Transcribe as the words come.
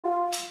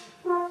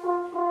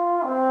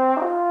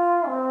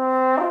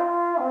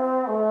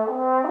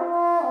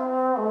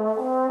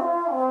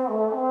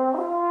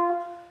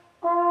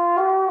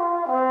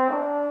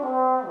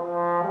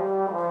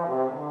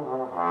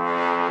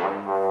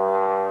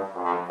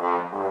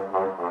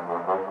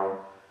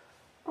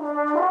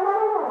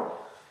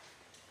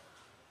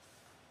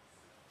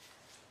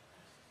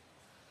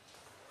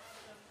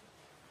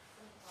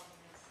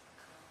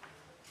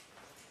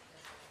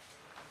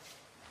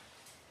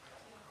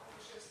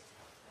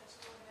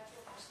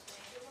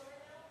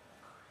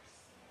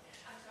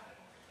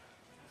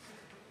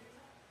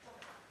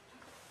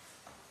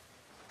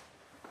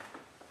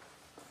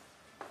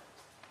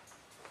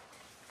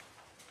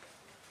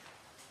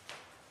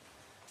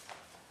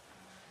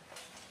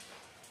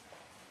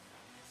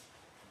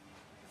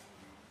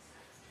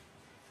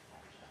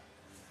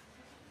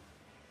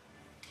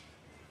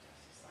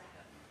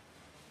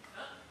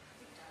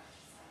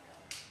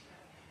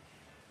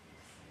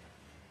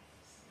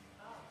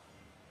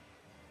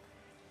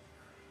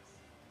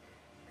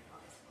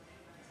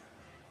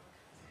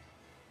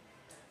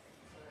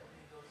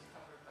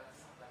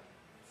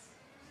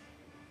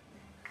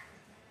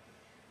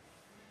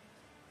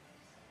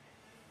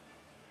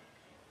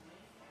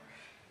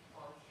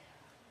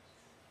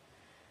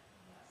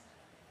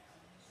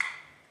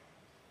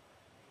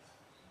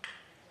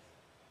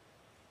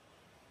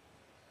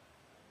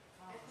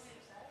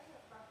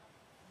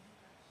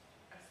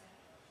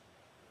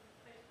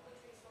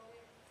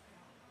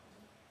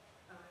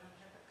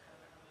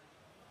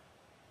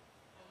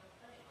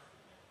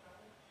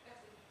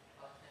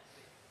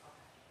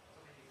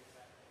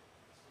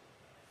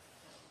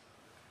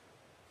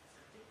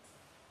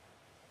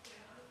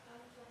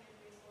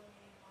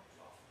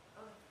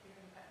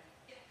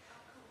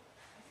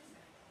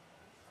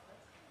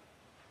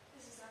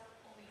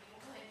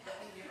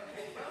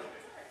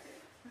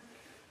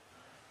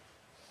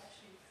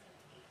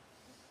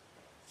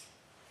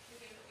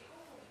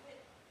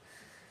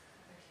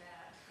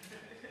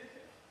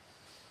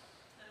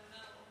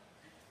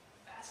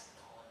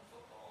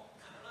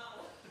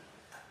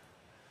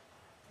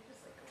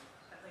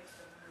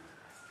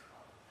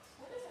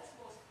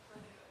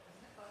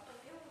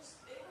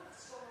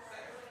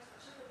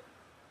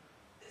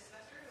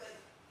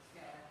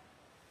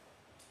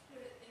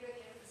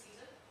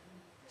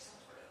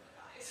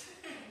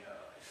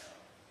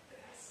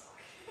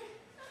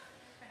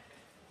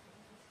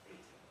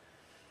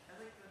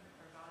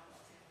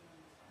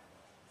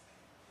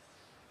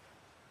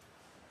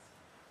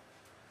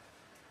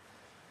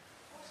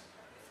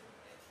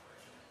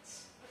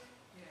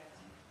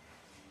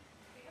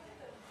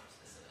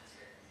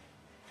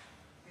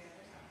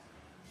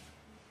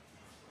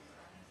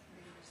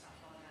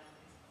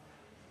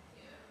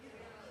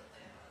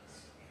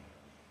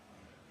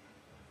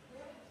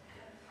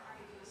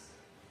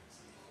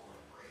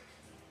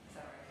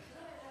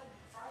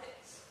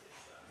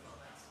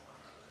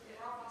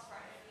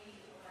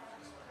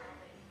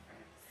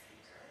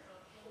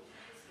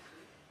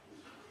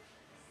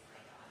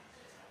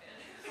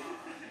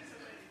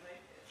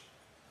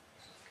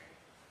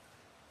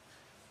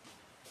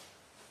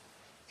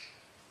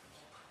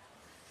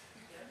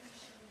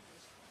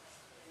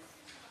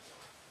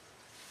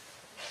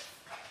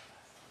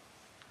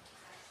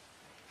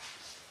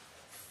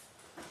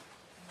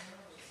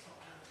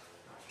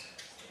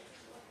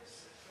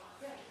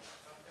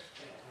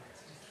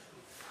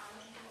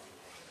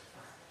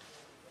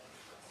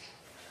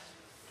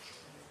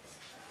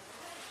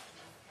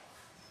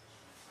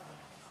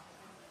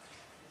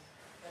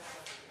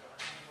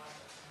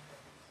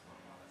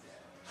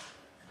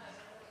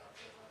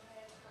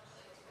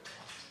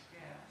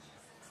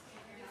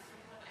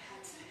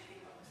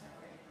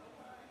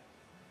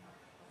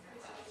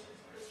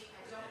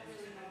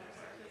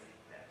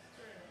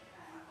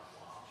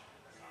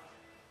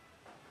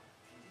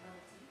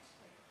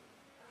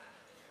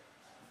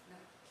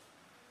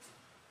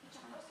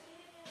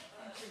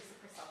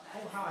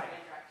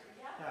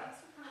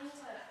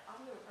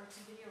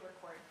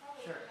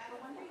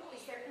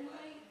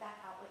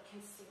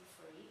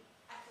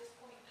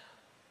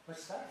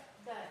What's that?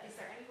 Is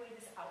there any way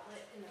this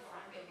outlet in the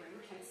front of the room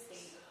can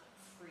stay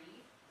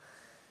free?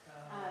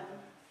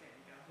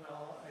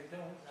 Well, I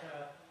don't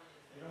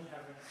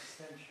have an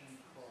extension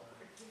cord.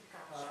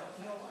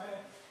 No,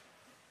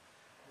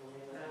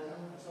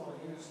 it's all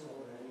used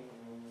already.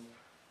 I'm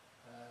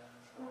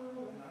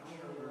not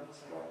sure where else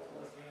I can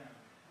plug in.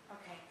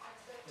 Okay.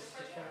 It's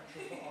to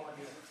capture the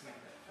audio feed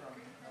from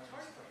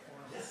his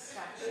performance.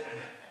 Gotcha.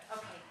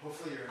 Okay.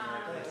 Hopefully you're in the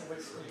right place.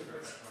 What's the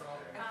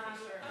problem? I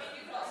mean,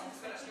 you could also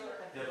switch to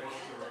the Yeah, brand.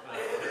 we'll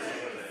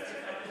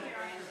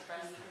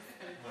Brand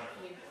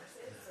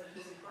reinforces, so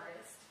he's an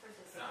artist for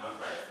this.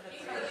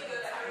 He's really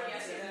good at it.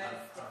 Yes,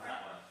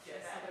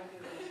 I don't do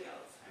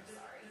details. I'm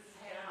sorry.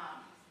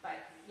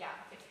 But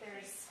yeah, if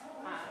there's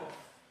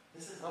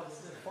This is The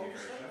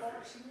focus light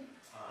box, you mean?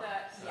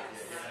 yes, yeah.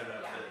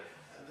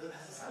 So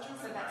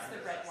that's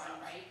the red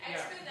one, right? Yeah.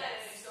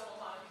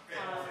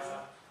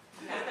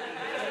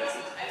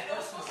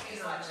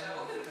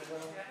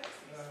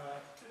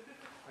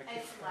 I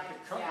It's could like,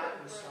 cover yeah, it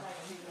with we're something.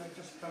 like- Can I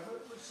just cover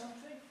it with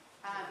something?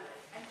 I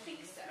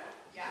think so.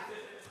 Yeah.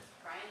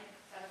 Brian,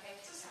 is that okay?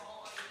 It's a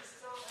small one. This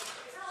is not like,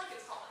 it's not like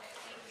it's complicated.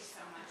 Thank you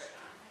so much,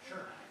 John.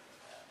 Sure.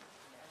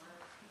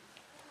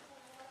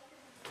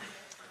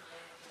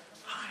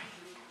 Hi.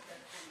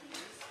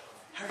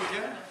 How are you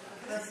doing?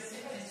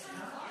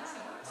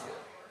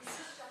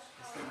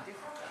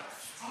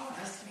 Oh,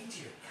 nice to meet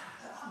you.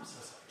 Yeah, I'm so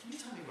sorry. Can you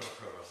tell me what a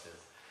provost is?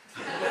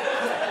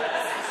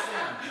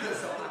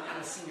 So I'm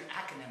a senior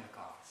academic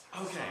officer.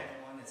 Okay. So I'm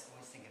the one that's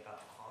always thinking about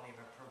the quality of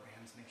our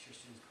programs, make sure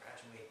students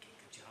graduate, get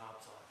good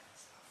jobs, all that kind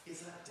of stuff. Is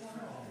that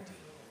different than the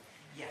dean?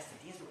 Yes, the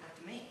deans report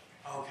to me.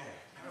 Okay.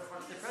 I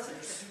report to the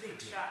president. What do they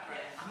do?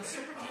 I'm a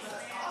superintendent.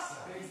 That's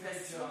awesome. He's the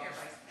senior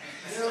vice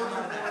president. You know,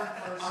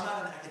 I'm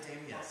not an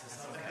academia, so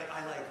something that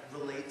I like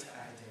relate to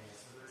academia.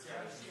 So there's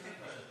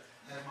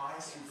and my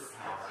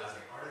superpower as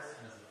an artist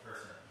and as a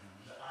person,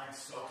 that I'm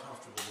so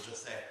comfortable to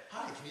just say,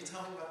 hi, can you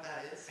tell me what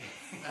that is?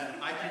 And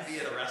I can be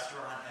at a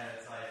restaurant and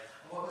it's like,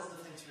 what was the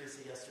thing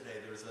Teresa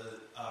yesterday? There was a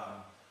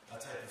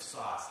type of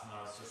sauce, and I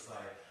was just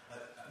like,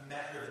 I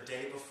met her the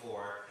day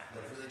before,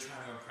 like really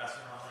trying to impress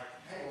her, and I'm like,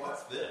 hey,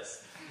 what's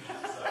this?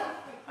 So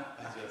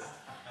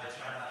I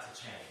try not to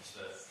change.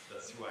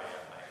 That's who I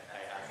am. I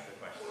ask the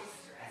question.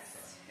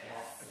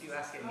 If you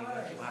ask any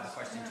other people have a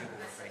question too,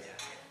 we're afraid to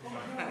ask it.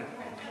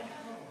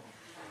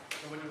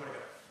 So when do you want to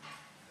go?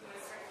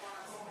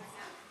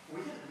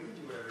 We can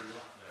do whatever you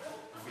want.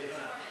 We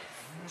have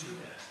 2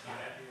 minutes.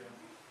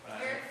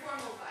 Very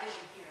formal vibe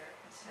here.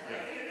 I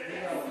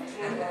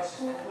love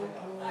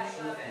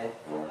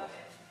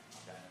it.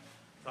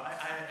 So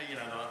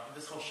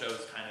this whole show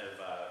is kind of,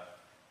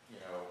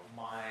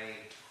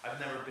 I've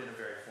never been a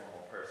very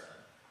formal person,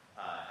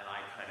 and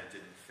I kind of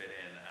didn't fit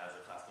in as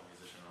a classical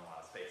musician in a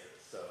lot of spaces.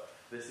 So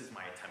this is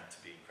my attempt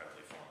to be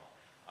incredibly formal.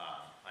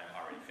 I'm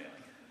already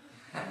failing.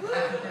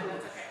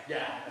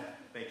 Yeah,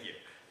 thank you.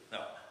 No,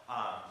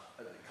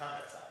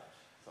 context savage.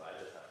 So I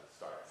just have to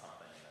start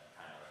something and then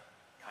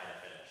kind of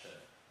finish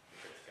and be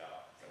good to go.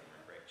 So we're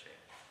in great shape.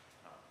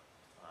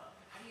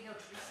 How do you know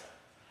Teresa?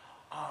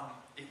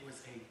 It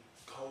was a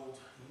cold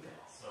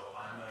email. So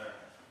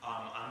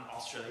I'm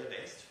Australia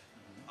based.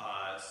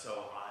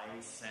 So I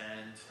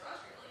send. You're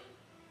Australian?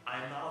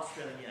 I'm not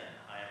Australian.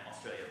 I am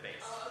Australia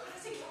based. Oh, I was going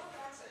to say, you don't have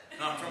an accent.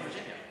 No, I'm from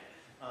Virginia.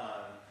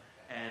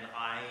 And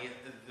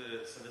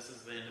so this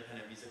is the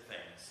independent music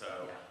thing. So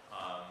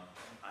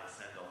I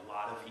send a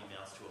lot of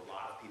emails to a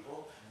lot of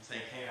people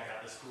saying, hey, I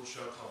got this cool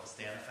show called The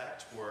Stan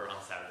Effect, or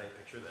on Saturday,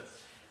 picture this,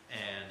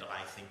 and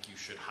I think you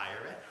should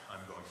hire it.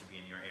 I'm going to be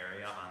in your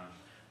area on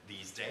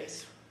these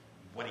days.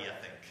 What do you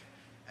think?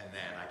 And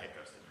then I get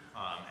ghosted.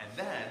 And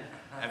then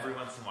every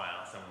once in a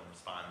while someone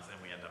responds and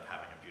we end up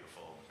having a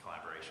beautiful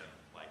collaboration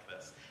like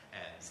this.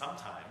 And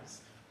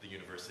sometimes the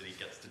university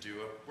gets to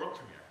do a world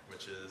premiere,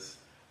 which is,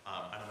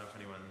 I don't know if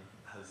anyone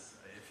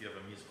if you have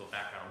a musical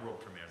background,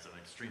 world premiere is an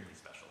extremely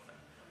special thing.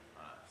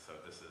 So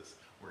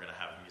we're going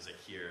to have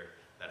music here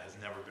that has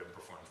never been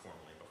performed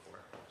formally before,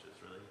 which is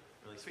really,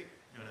 really sweet.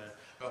 You want to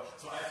go?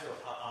 So I feel,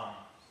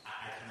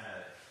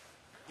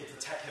 it's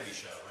a tech heavy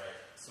show, right?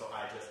 So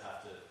I just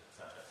have to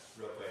touch it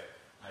real quick.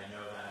 I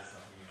know that is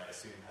something you might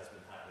assume has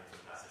been happening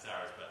for the past 6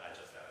 hours, but I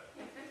just got it.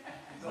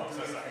 Oh, I'm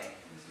so sorry.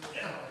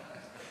 Yeah.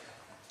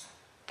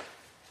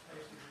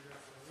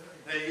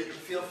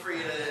 Feel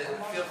free to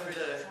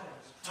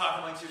talk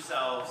amongst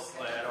yourselves.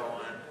 Like, I don't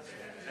want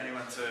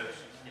anyone to,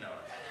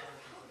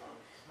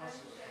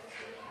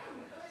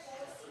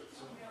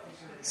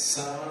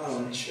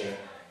 Sound check,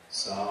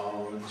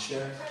 sound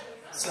check,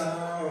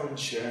 sound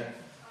check.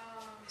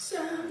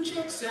 Sound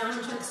check,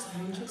 sound check,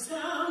 sound check,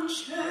 sound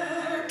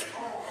check.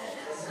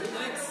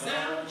 Like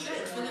sound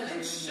check for the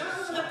make sure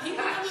the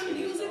people and the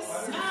music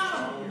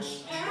sound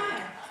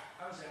check.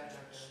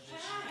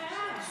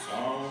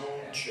 Sound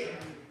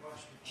check.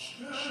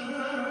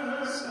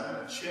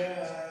 Sound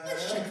check.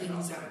 Let's check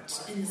things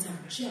out in the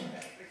sound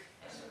check.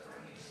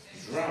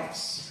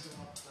 Drums.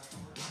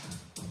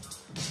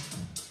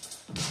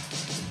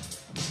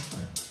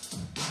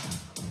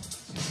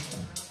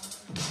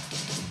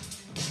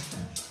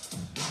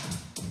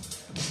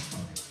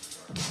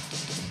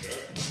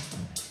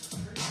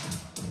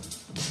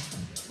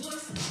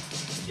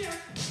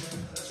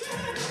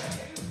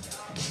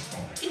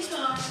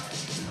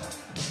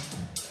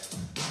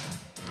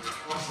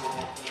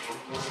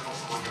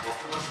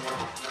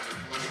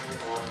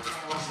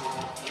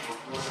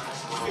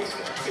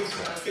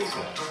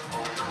 pizza.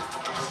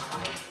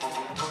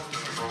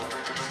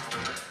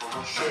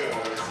 Sure.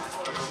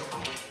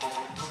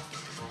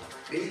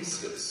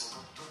 Pieces.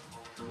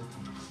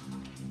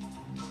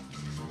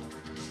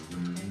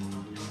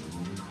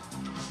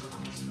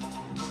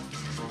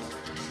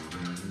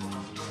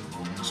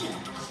 Check.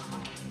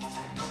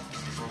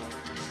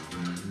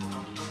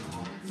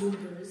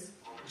 Loopers.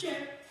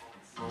 Check.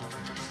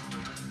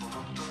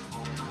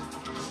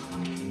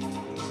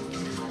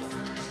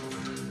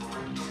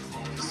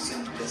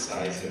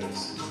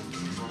 Synthesizers.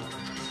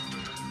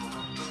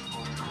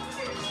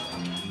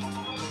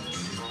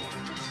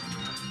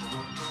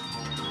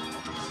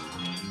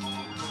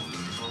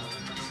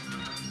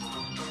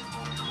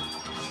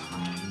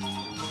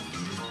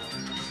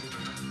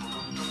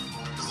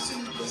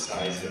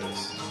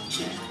 Synthesizers.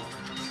 Check.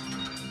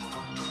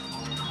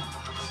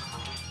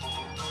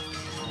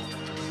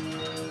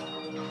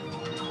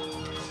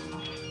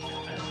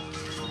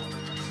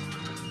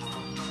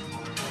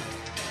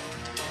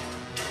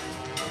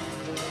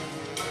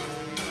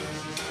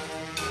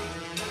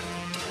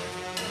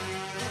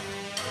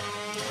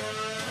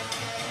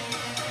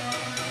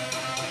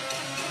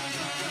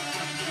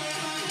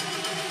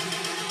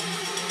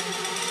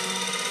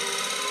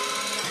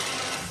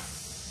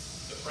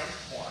 The French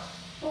horn.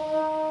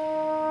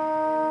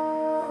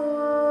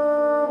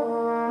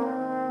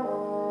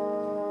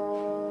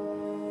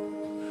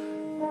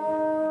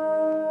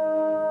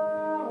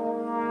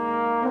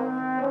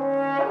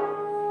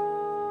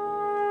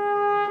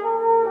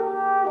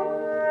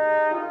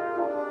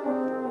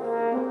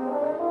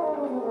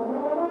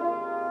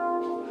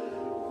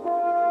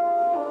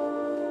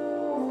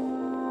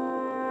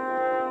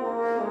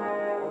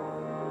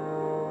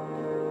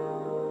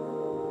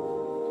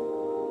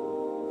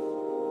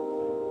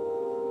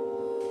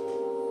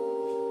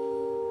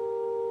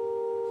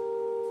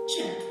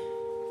 Check.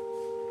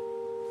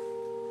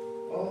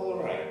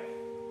 All right.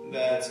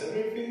 That's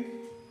everything.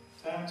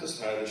 Time to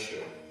start the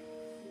show.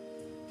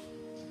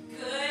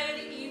 Good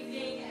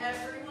evening,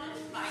 everyone.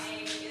 My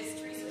name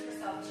is Teresa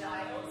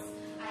Purcell-Giles.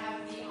 I have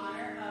the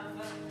honor of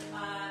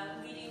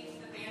leading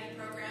the band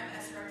program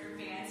as director of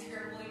bands here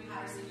at William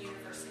Patterson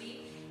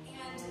University,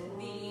 and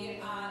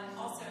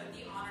also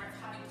the honor of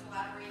having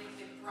collaborated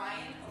with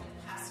Brian over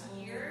the past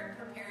year,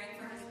 preparing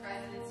for his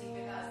residency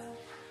with us,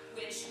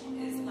 which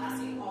is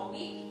lasting all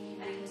week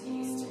and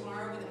continues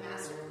tomorrow with a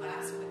master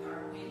class with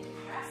our wind,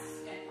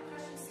 brass, and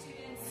percussion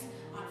students.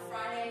 On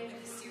Friday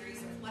with a series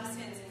of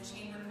lessons and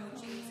chamber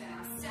coachings, and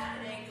on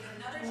Saturday with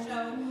another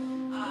show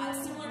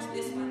similar to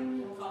this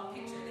one called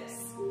Picture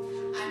This.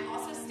 I'm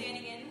also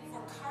standing in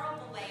for Carl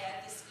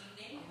Balea this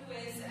evening, who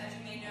is, as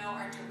you may know,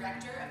 our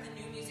director of the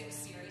New Music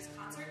Series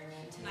concert.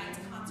 Tonight's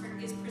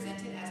concert is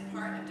presented as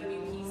part of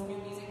WP's New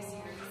Music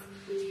Series,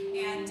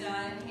 and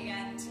I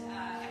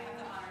have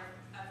the honor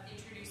of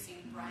introducing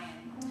Brian.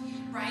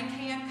 Brian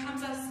KM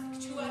comes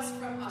to us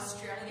from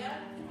Australia,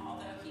 and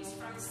although he's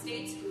from the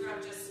States, he grew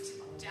up just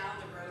down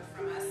the road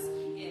from us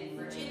in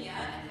Virginia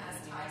and has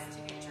ties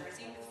to New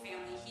Jersey with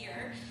family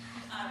here.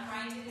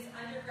 Brian did his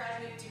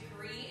undergraduate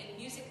degree in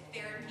music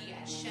therapy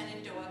at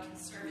Shenandoah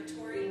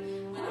Conservatory,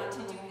 went on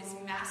to do his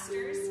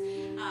master's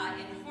in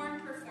horn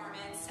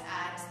performance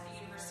at the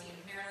University of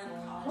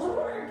Maryland College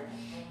Park,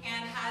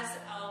 and has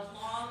a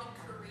long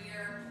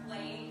career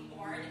playing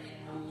horn in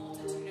a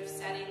multitude of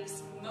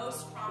settings,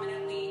 most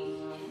prominently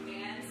in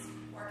bands,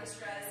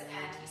 orchestras,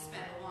 and he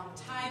spent a long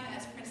time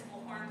as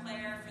principal horn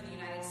player for the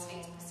United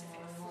States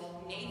Pacific Fleet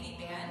Navy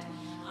Band,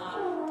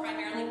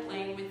 primarily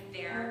playing with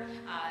their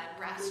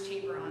brass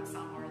chamber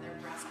ensemble, or their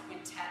brass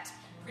quintet,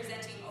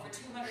 presenting over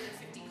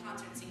 250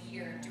 concerts a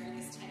year during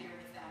his tenure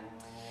with them.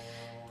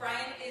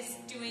 Brian is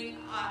doing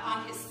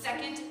on his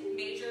second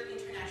major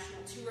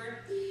international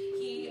tour.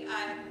 He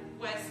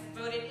was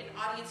voted an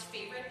audience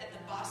favorite at the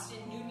Boston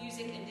New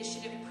Music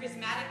Initiative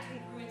Prismatic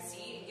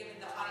Congruency and given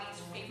the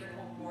audience favorite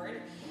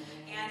award.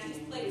 And he's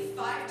played 5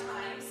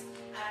 times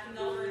at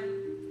the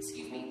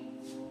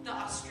the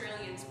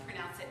Australians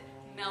pronounce it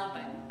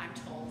Melbourne, I'm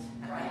told.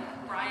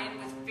 Brian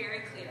was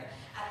very clear.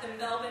 At the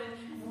Melbourne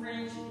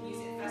Fringe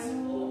Music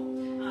Festival,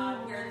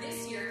 where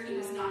this year he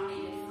was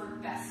nominated for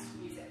Best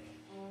Music.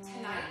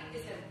 Tonight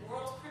is a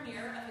world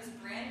premiere of his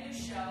brand new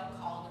show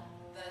called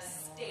The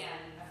Stan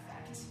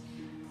Effect.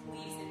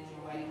 Please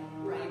enjoy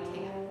Brian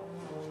KM.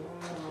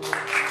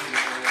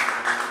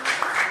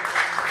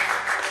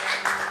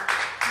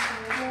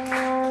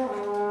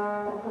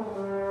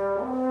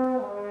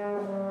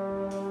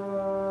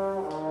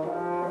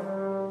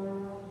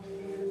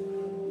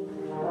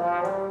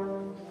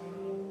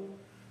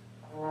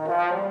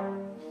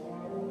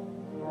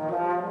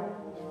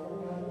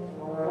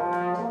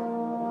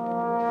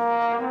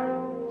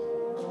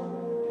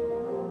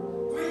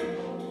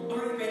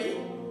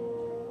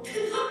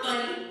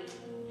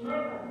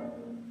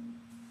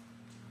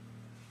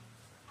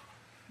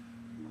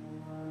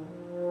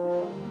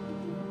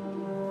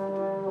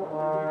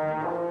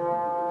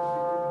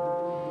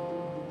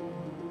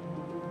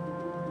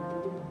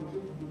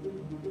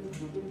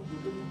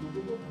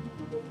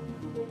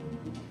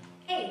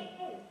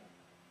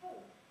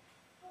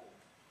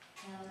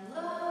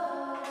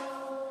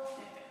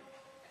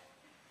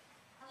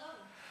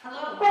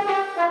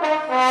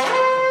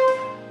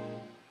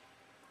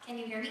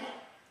 hear me?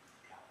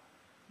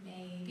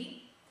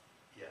 Maybe.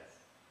 Yes.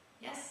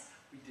 Yes?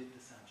 We did the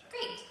sound check.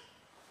 Great.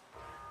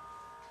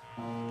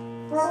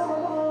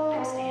 So,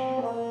 I'm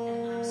Stan,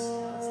 and I'm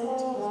so excited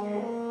to be here. A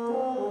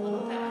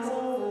little about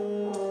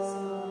myself.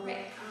 So,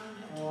 right, I'm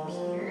a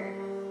computer,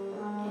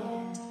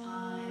 and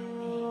I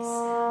make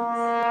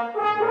sounds.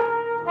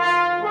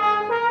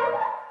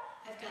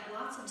 I've got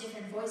lots of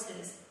different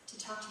voices to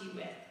talk to you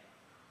with.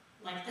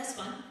 Like this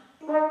one.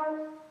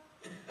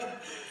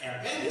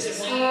 And this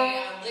one.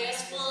 And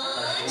this one. This one.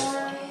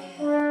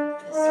 And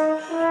this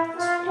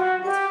one.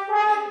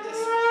 And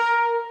this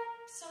one.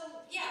 So,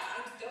 yeah, I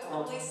could go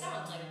always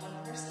sound like one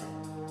person.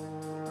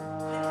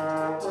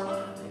 That's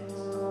fine.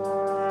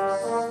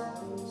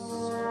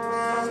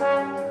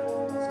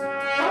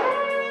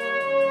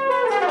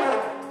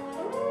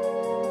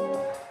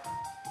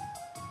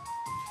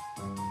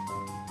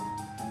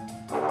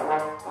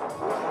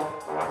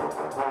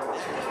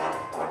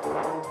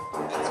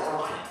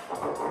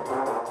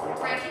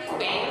 Brian, can you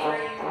wave or are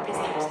you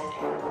busy understanding?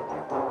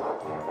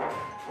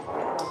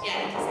 Yeah,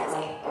 he doesn't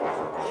see.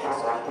 Yes,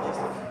 I think it's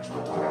the French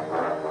word.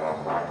 The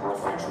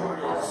French word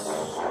is sort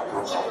of like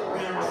a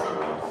round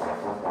trumpet.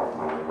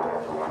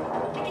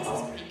 I guess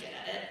he's pretty good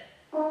at it.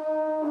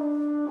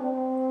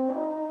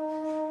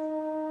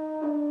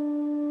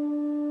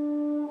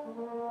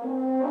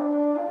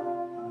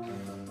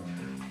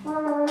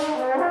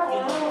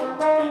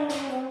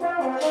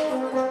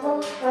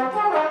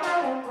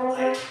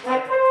 I can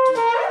repeat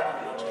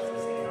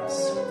what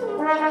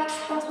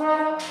it's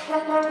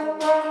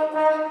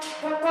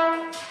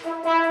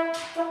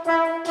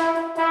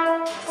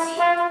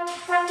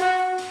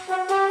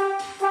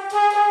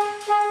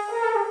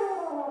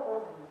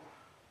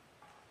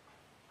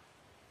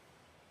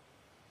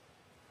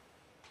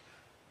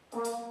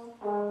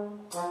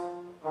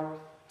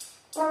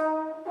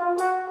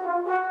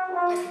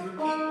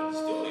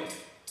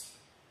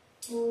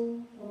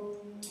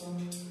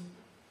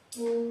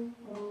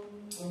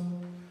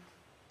doing.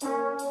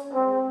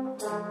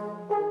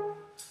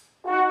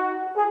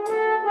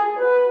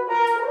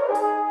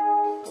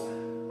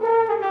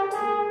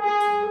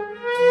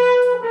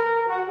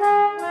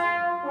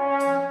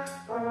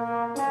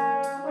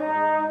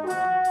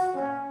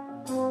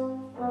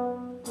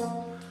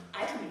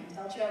 I can even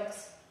tell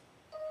jokes.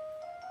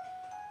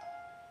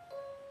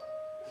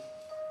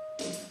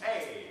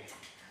 Hey!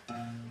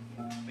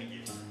 Thank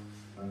you.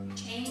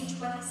 Change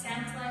what it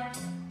sounds like.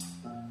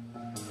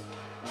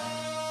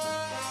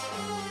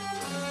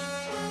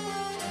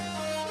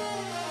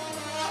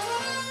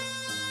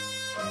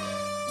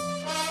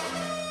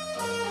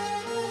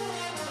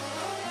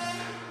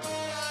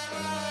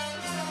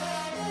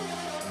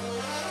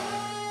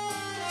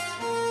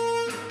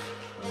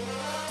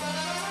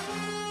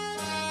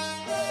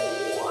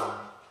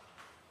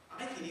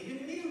 I can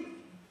even mute.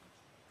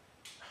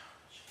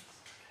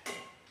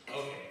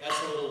 Okay,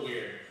 that's a little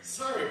weird.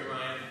 Sorry,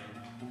 Brian.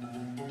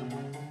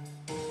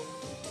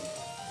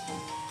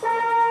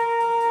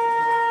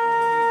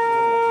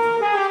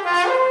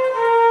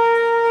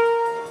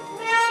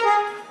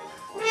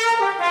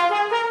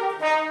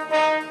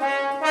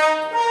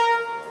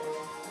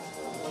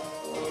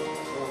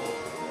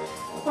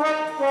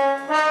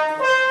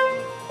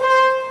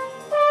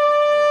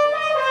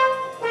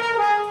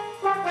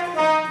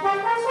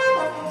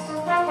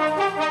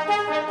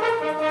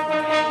 Here's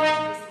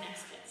the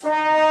next bit.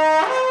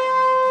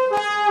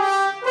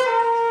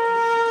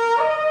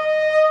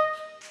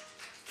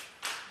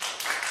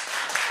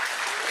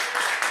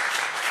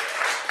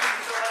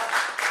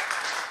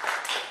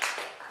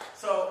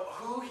 So,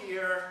 who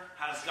here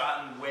has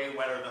gotten way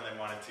wetter than they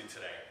wanted to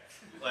today?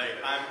 Like,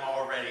 I'm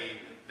already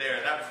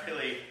there. That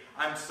really,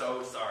 I'm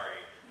so sorry.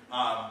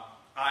 I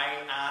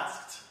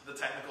asked the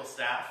technical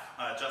staff,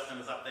 Justin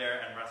is up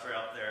there and Russ are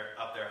up there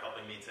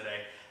helping me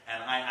today,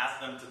 and I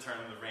asked them to turn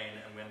the rain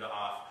and wind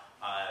off.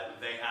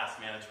 They asked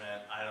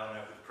management, I don't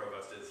know who the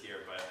provost is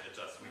here, but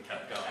we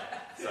kept going.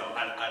 So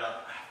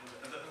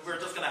we're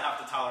just gonna have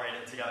to tolerate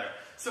it together.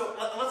 So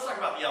let's talk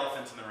about the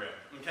elephant in the room,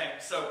 okay?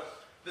 So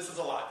this is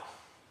a lot.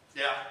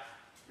 Yeah?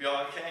 We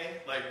all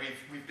okay? Like,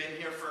 we've been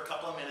here for a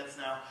couple of minutes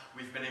now.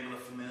 We've been able to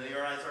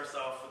familiarize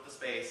ourselves with the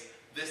space.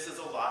 This is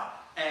a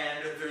lot.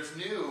 And there's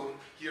new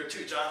here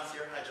too. John's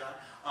here. Hi, John.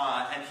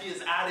 And he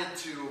has added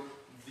to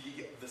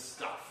the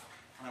stuff.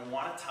 And I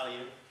want to tell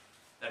you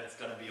that it's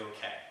going to be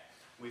okay.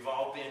 We've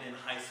all been in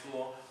high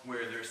school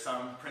where there's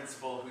some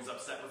principal who's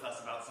upset with us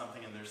about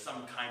something and there's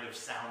some kind of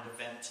sound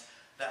event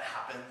that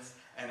happens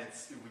and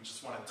we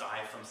just want to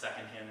die from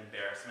secondhand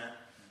embarrassment.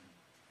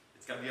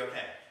 It's going to be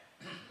okay.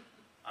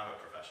 I'm a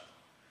professional.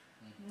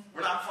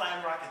 We're not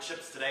flying rocket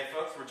ships today,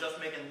 folks. We're just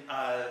making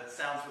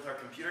sounds with our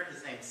computer.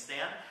 His name's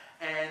Stan.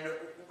 And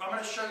I'm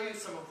going to show you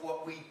some of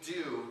what we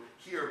do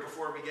here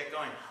before we get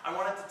going. I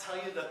wanted to tell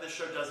you that this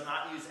show does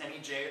not use any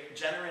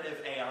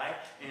generative AI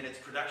in its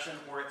production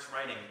or its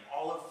writing.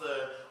 All of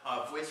the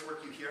voice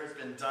work you hear has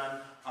been done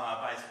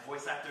by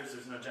voice actors.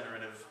 There's no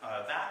generative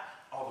that.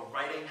 All the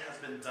writing has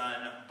been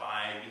done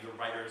by either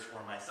writers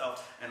or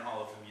myself, and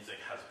all of the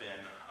music has been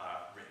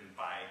written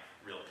by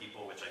real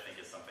people, which I think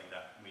is something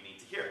that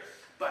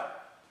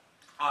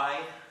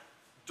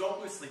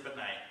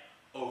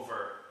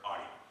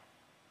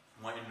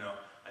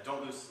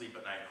sleep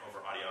at night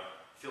over audio.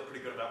 Feel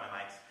pretty good about my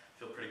mics.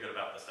 Feel pretty good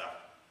about the stuff.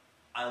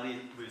 I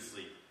lose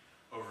sleep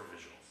over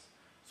visuals.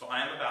 So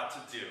I'm about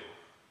to attempt,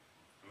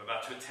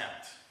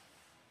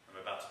 I'm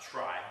about to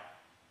try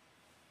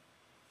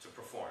to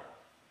perform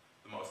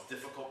the most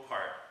difficult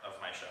part of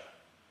my show.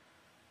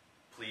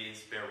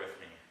 Please bear with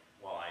me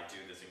while I do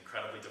this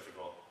incredibly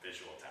difficult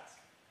visual task.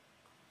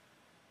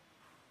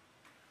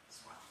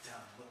 Swipe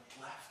down, look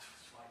left,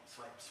 swipe,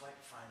 swipe, swipe,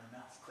 find the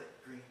mouse, click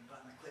green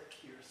button, click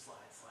here,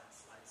 slide, slide,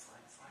 slide,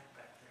 slide, slide,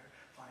 back there,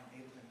 find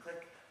Ableton,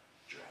 click,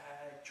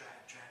 drag,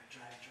 drag, drag,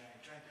 drag,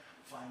 drag, drag,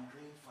 find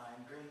green,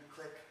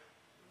 click,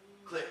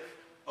 click,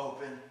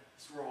 open,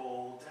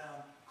 scroll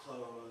down,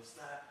 close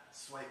that,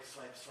 swipe,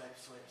 swipe, swipe,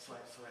 swipe,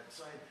 swipe, swipe,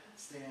 swipe,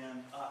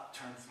 stand up,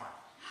 turn,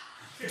 smile.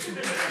 Thank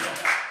you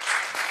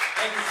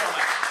so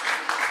much.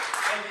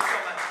 Thank you so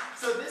much.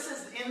 So this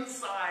is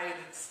Inside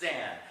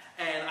Stan,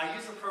 and I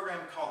use a program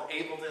called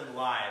Ableton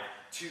Live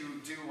to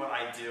do what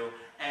I do,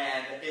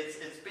 and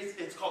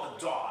it's called a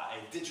DAW,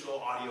 a digital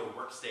audio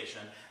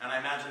workstation, and I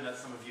imagine that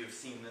some of you have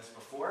seen this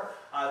before.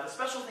 The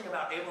special thing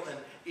about Ableton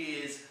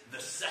is the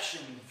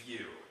session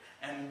view.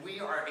 And we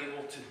are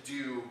able to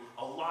do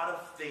a lot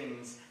of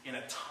things in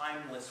a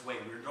timeless way.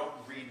 We don't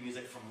read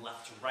music from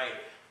left to right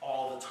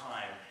all the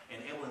time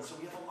in Ableton, so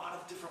we have a lot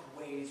of different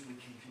ways we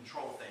can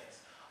control things.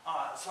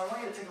 So I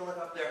want you to take a look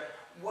up there.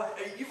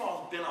 You've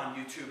all been on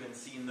YouTube and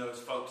seen those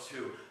folks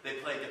who, they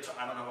play guitar,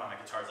 I don't know why my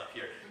guitar's up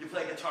here. You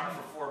play guitar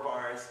for 4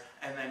 bars,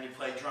 and then you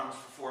play drums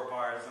for 4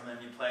 bars, and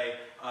then you play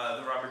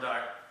the rubber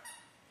duck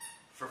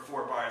for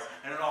 4 bars,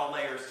 and it all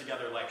layers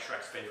together like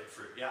Shrek's favorite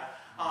fruit, yeah?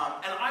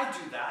 And I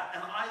do that,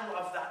 and I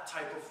love that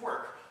type of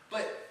work.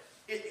 But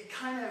it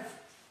kind of,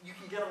 you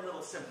can get a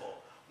little simple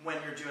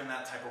when you're doing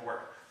that type of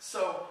work.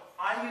 So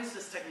I use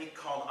this technique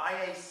called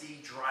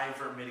IAC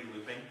driver MIDI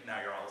looping.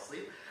 Now you're all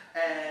asleep.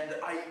 And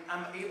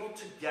I'm able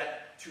to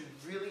get to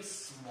really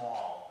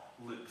small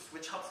loops,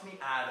 which helps me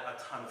add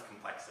a ton of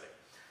complexity.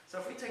 So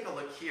if we take a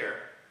look here,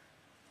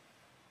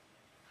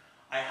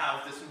 I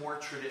have this more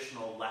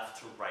traditional left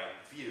to right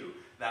view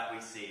that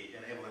we see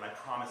in Ableton. I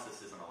promise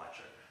this isn't a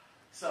lecture.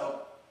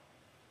 So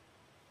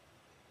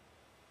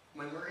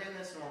when we're in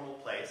this normal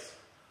place,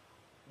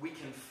 we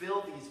can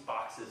fill these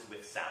boxes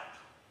with sound.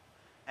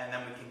 And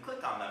then we can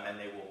click on them and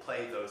they will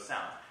play those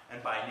sounds.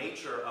 And by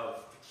nature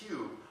of the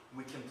cube,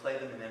 we can play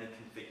them in any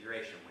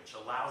configuration, which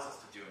allows us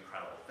to do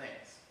incredible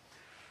things.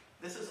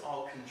 This is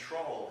all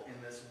controlled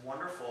in this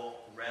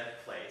wonderful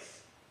red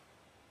place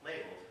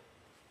labeled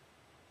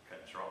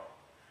control.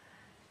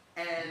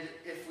 And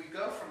if we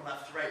go from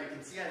left to right, you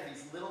can see I have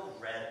these little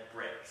red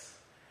bricks.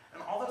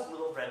 And all those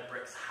little red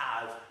bricks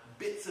have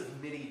bits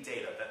of MIDI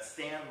data that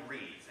Stan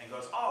reads and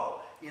goes,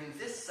 oh, in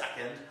this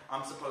second,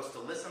 I'm supposed to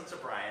listen to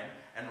Brian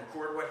and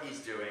record what he's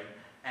doing,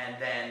 and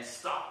then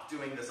stop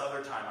doing this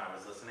other time I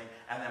was listening,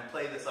 and then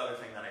play this other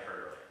thing that I heard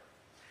earlier.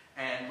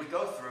 And we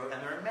go through,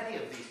 and there are many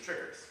of these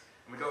triggers.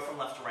 And we go from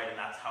left to right, and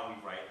that's how we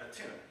write a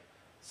tune.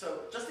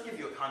 So just to give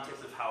you a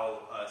context of how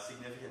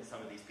significant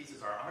some of these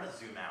pieces are, I'm going to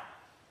zoom out.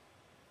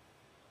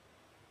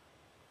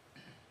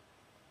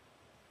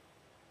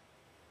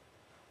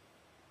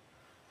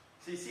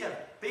 So you see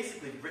I've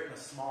basically written a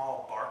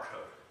small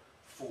barcode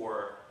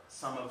for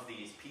some of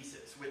these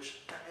pieces, which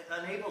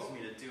enables me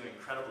to do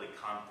incredibly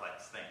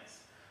complex things.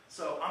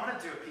 So I'm going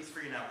to do a piece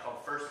for you now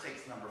called First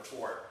Takes Number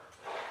 4,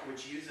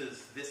 which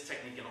uses this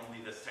technique and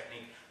only this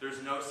technique.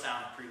 There's no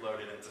sound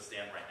preloaded into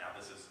Stan right now.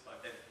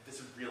 This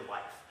is real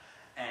life.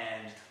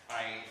 And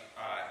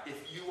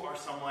if you are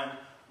someone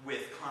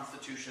with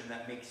constitution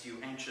that makes you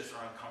anxious or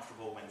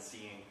uncomfortable when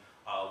seeing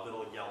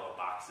little yellow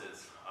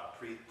boxes,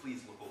 please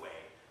look away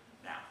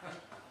now.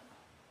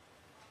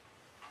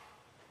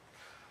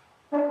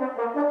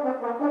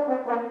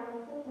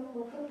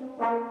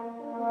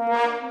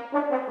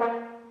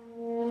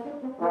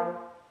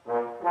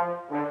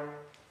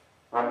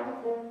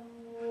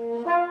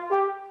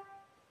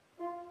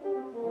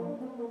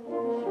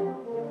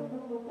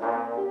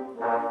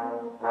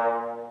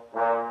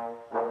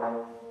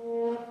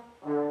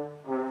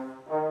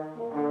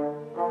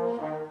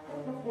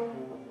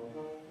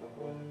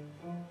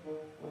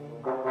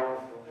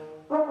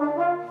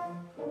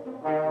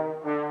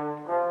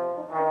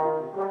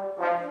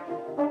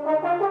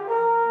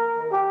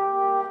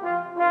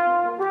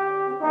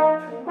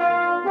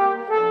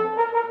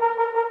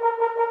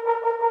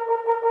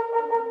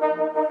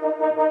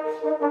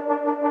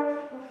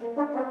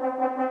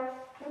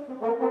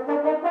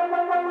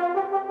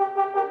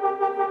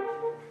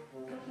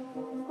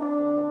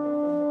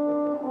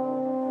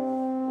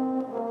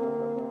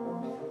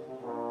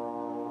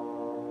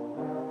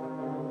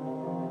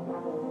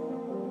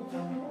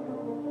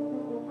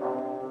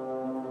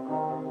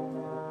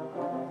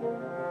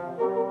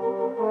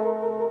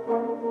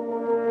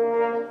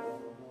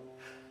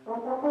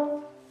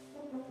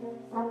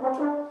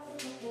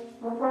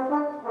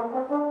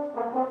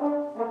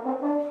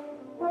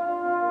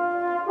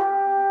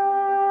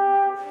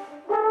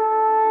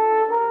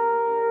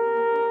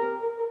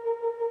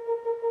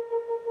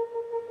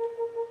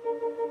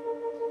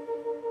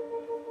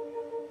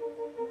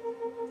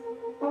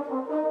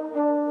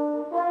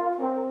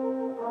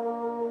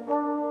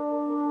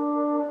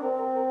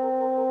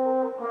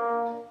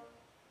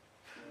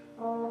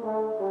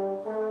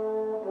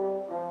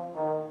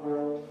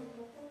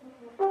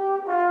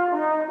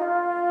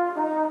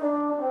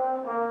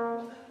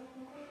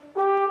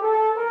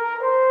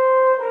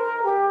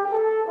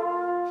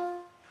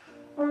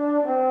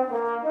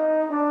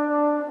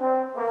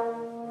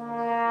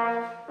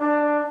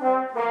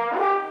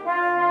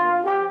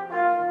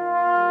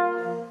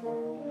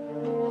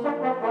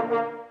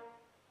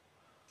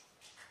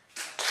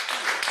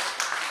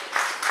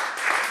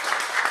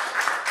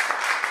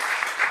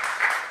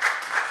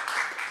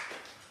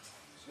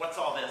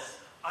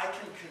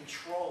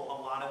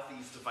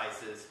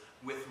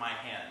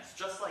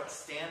 like a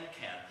stand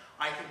can,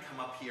 I can come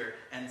up here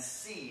and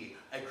see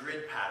a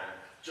grid pattern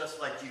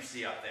just like you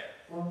see up there.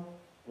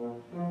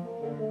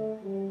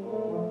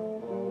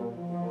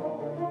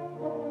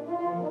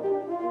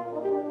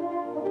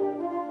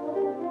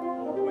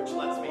 Which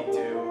lets me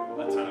do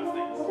a ton of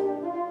things.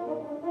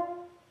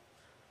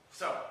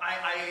 So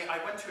I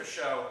went to a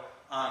show,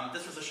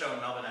 this was a show in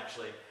Melbourne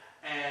actually,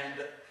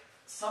 and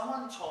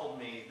someone told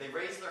me, they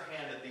raised their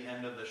hand at the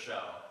end of the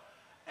show,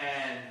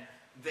 and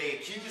they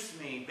accused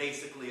me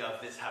basically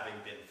of this having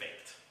been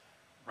faked,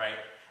 right?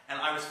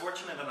 And I was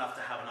fortunate enough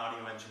to have an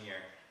audio engineer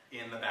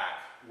in the back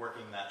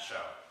working that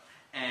show.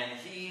 And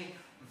he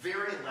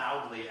very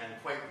loudly and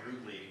quite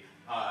rudely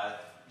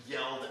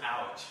yelled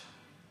out,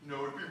 you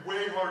know, it'd be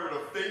way harder to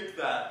fake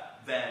that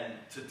than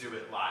to do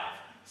it live.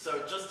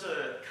 So just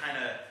to kind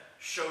of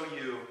show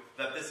you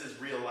that this is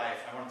real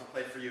life, I wanted to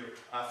play for you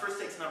First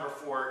Takes number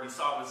 4. You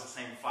saw it was the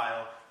same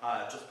file,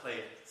 just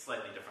played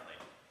slightly differently.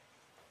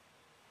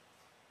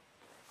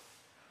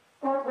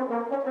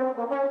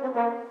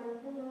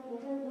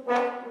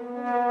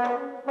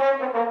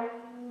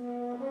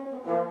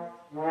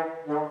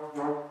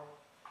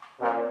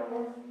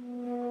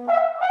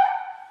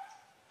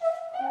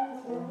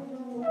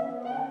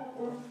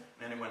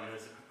 Anyone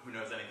who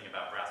knows anything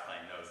about brass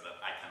playing knows that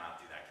I cannot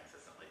do that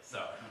consistently.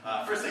 So,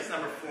 First Takes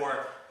number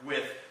 4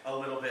 with a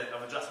little bit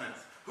of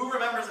adjustments. Who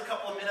remembers a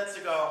couple of minutes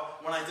ago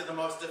when I did the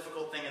most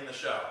difficult thing in the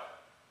show?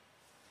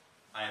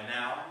 I am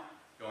now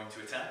going to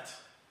attempt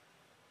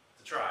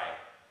to try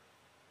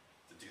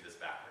to do this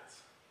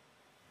backwards.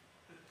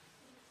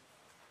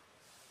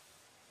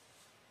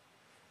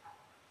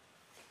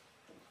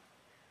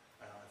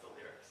 I don't have the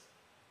lyrics.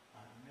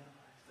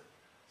 Minimize it.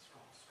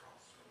 Scroll, scroll,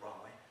 scroll. Wrong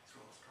way.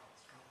 Scroll, scroll,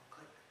 scroll.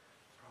 Click.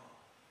 Scroll.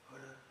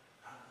 Hood.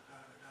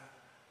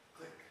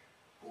 Click.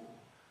 Ooh.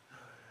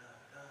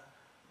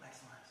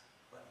 Maximize.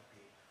 Button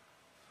B.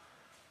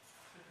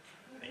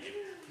 Thank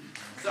you.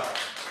 So.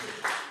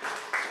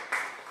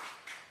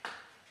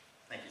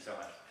 Thank you so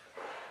much.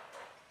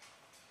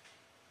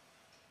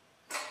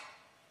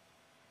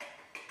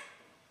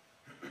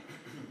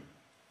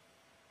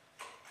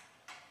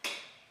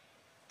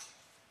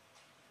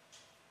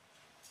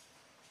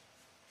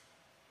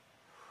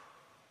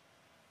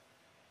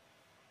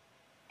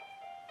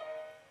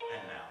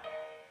 And now,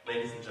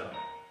 ladies and gentlemen,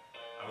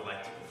 I would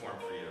like to perform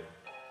for you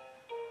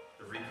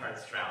the Richard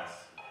Strauss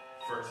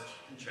First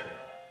Concerto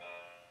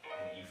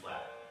in E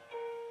flat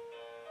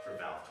for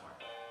valve torn.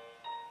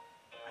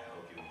 I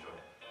hope you enjoy it.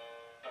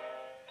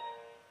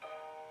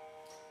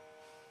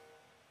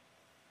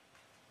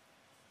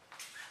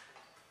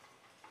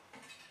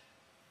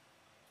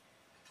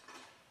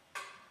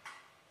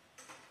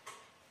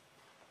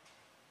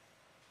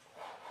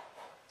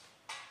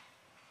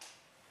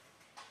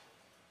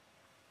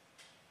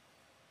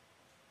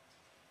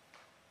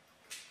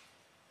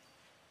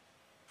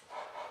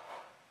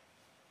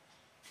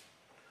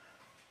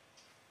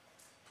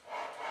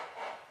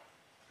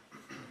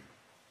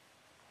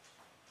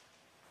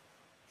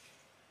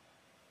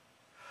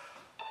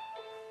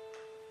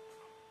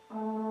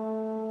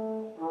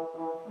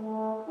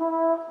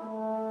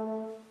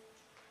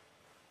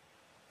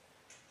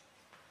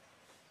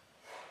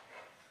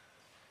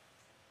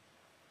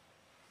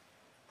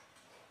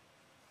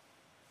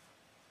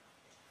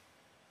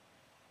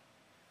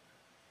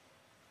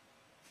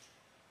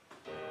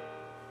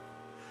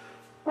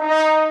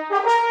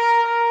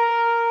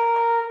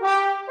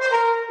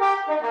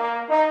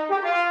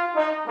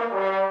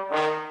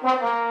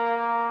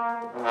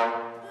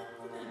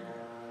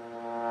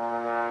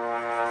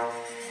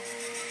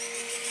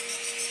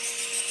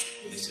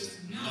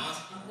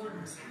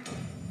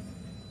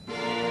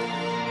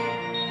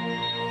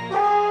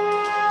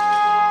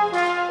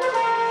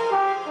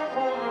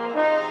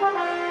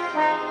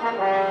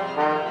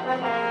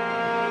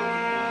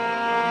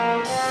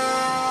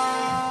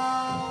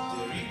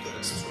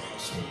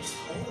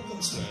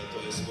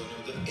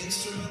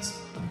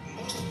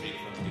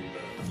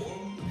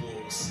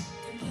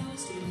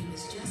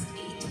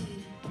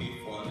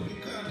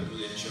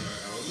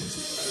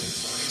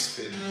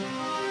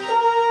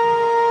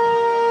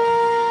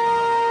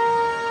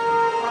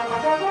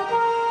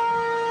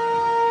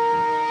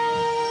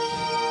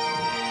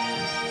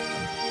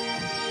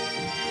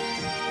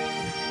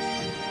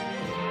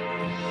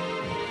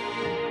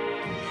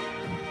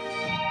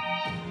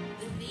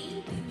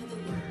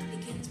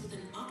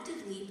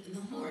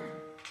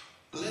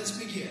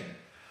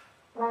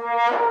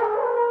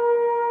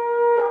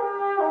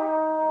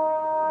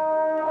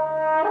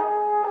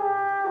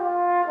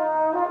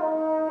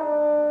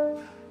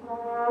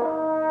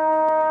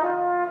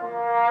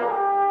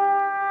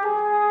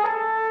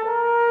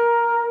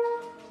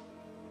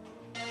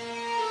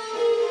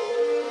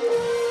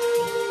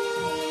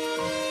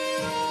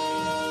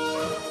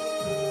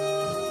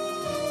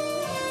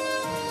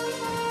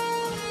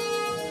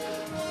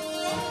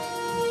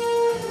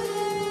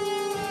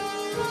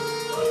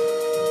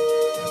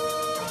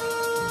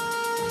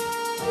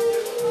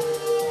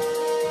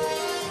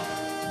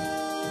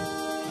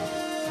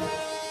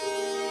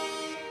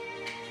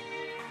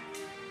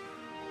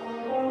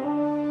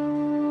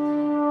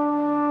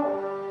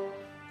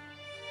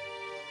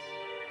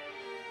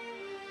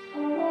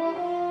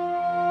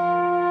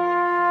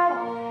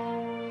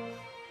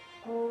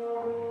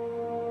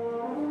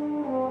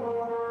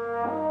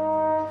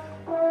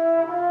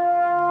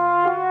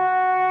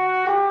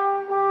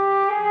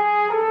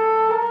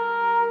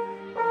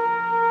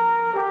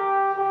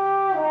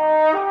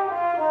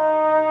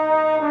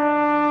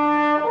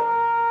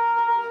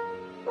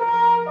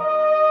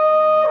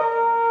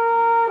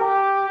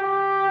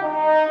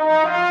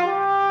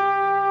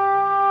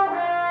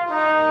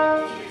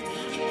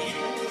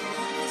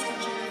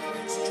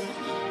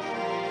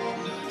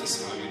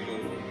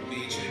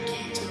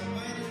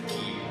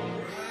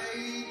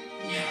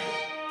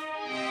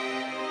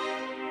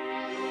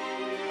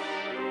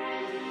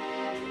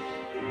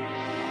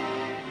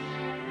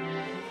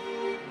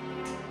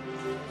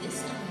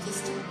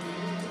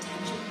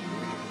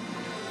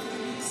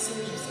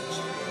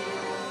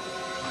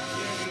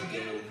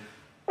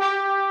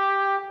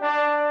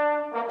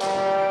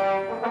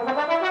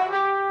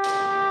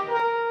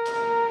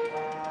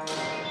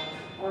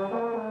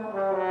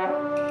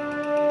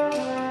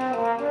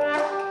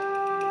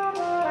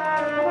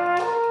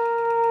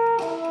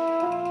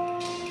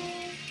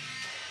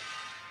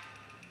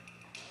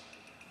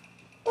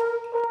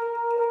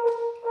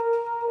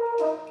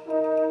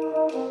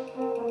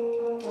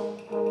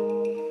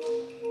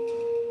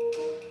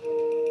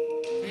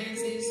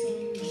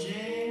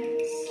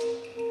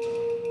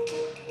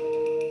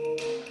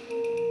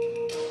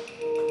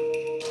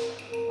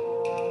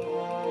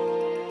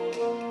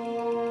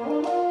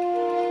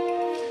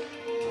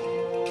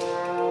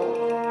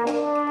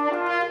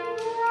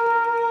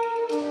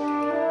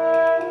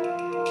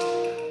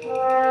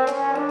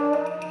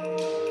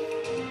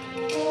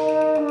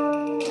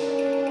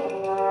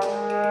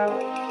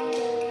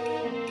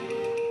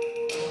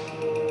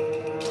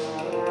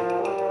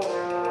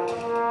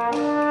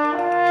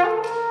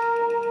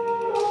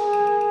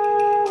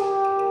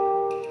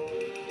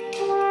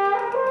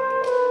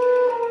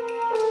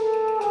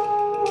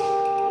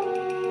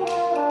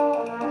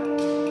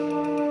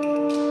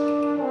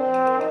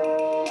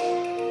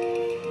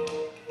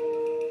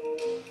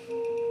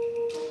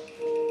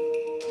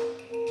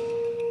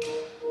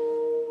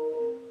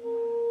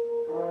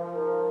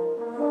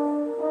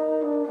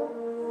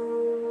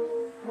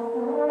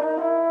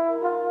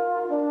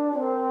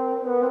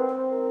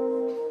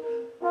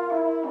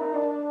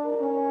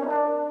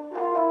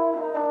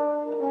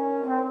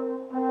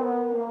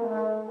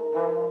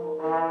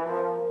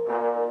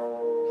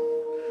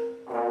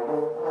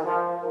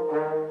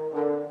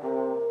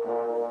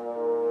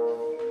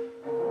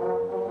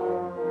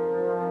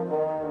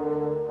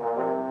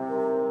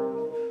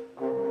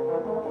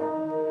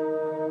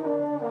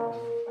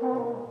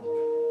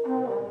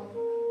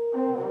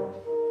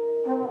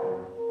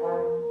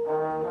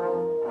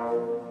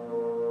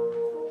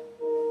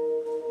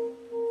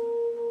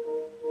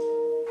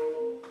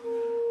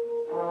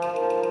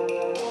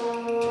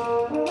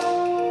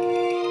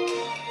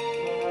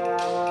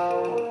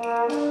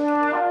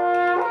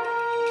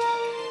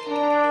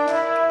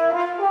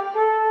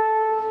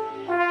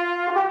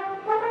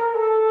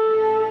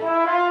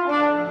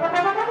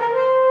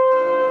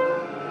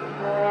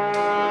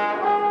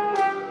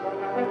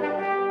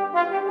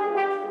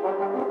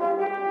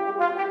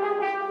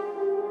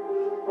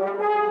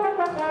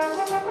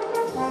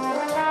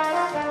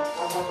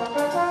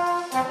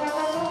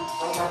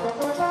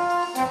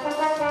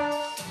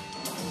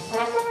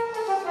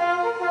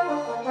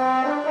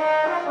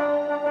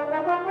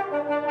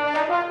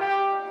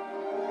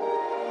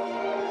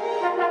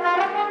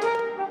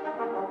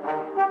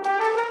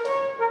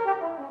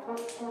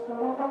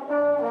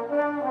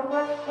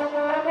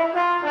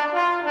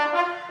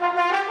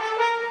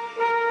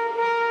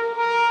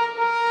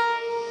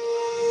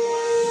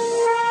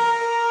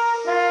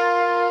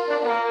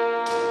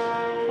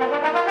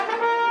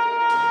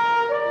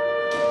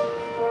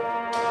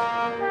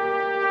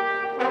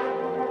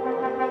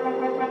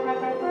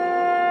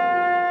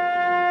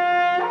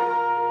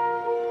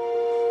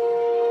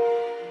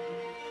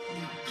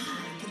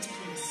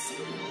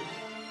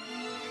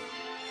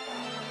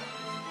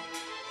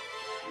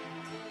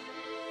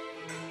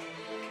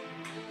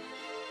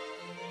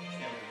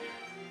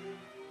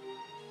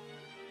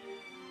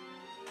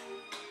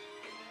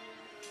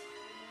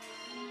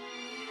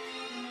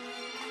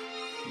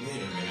 Wait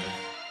a minute.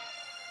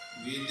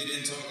 We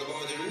didn't talk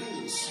about the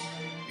rules.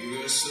 We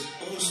were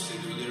supposed to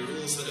do the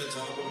rules at the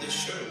top of the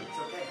show. It's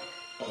okay.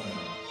 Oh no. Oh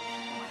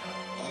my God.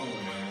 Oh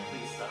no.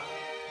 Please stop.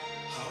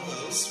 How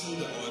else will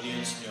the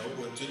audience know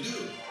what to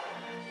do?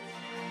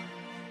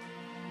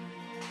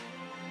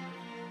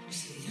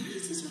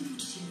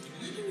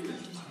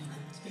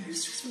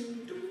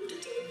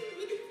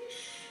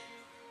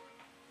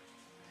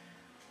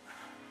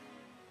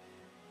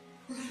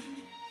 Brian,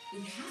 we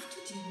have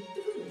to do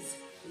the rules.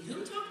 We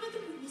don't talk about the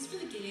rules for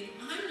the gig.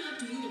 I'm not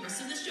doing the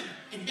rest of the show.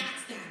 And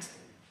that's that.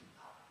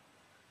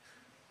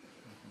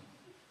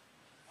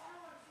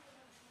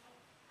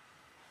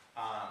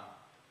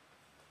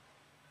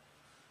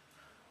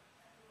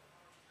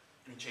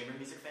 Any chamber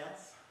music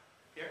fans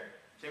here?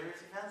 Chamber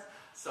music fans?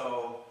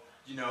 So,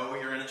 you know,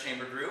 you're in a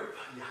chamber group,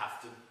 you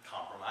have to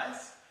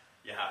compromise,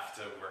 you have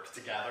to work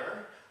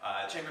together.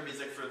 Chamber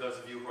music, for those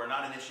of you who are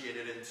not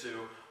initiated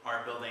into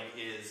our building,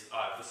 is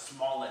the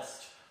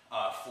smallest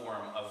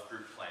form of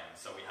group playing.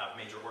 So we have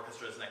major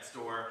orchestras next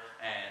door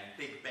and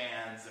big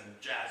bands and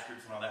jazz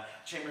groups and all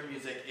that. Chamber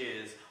music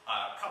is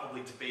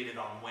probably debated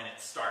on when it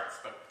starts,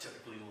 but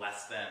typically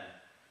less than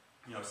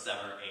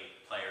 7 or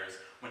 8 players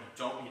when you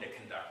don't need a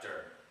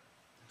conductor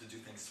to do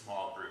things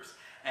small groups.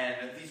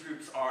 And these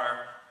groups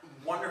are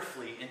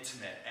wonderfully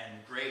intimate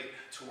and great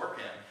to work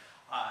in,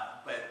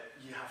 but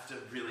you have to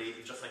really,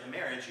 just like a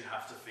marriage, you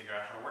have to figure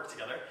out how to work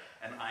together.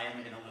 And I am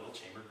in a little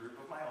chamber group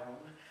of my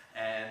own,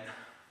 and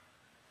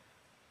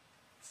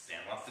Stan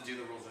wants to do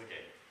the rules of the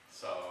game.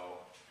 So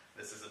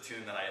this is a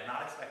tune that I had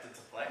not expected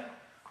to play.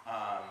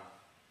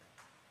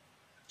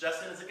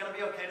 Justin, is it going to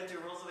be okay to do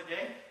rules of the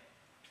game?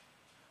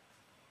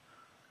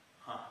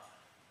 Huh.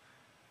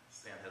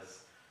 Stan has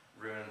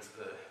ruined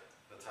the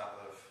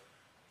top of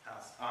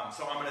house.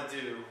 So I'm going to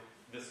do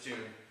this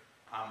tune.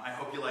 I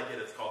hope you like it.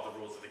 It's called The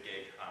Rules of the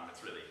Gig.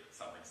 It's really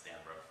something Stan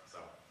wrote. So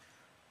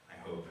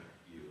I hope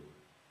you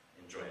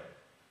enjoy it.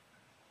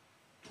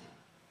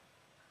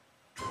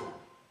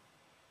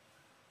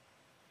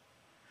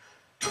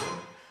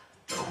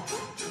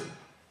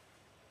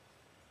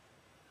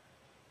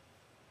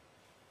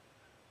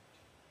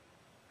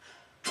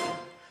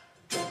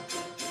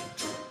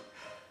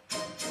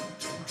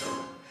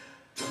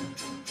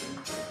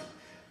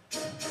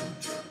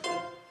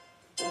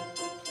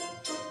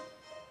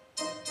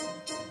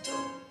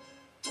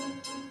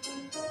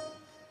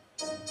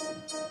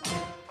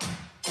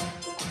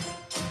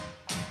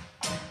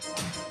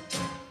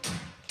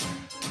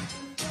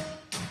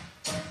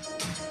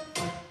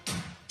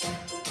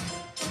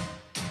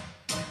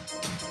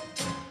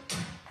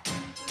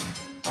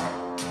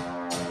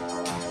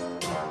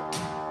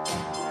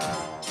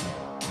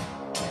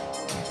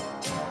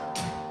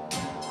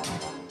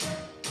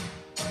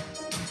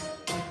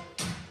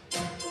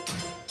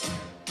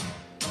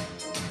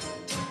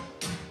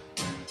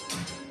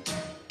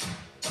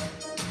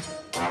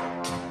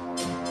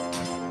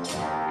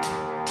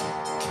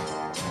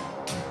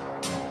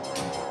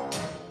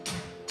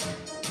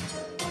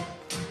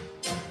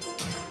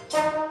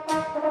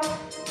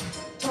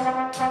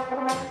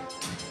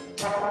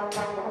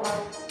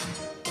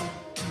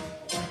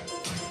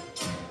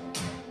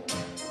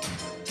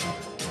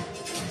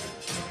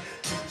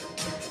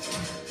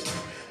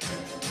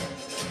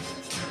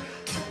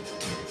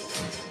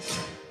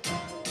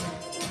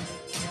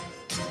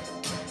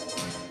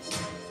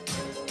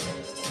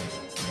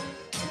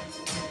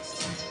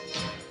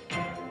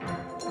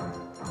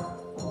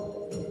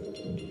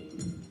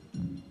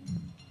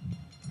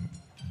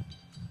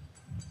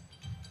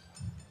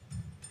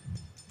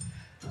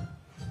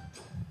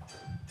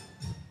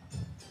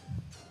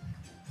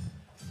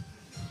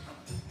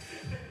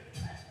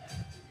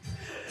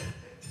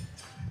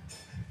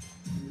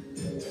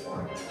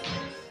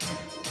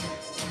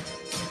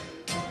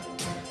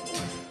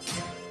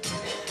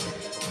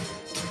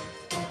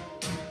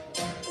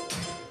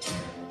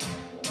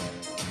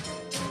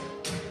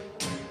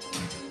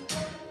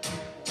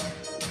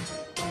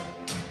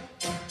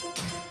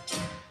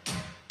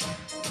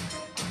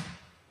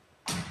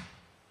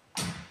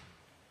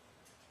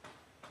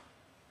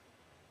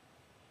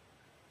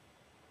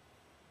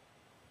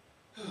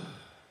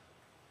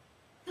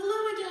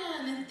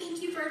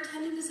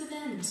 attending this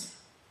event?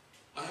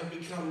 I have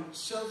become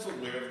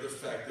self-aware of the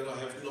fact that I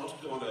have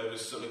not gone over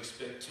some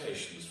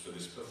expectations for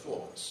this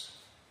performance.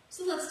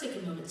 So let's take a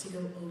moment to go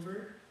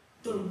over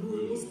the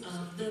rules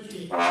of the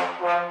game.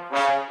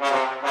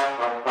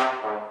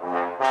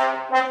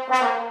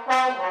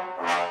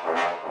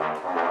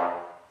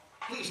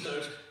 Please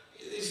note,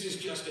 this is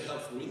just a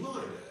helpful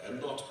reminder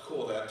and not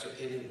call out to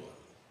anyone.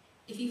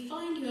 If you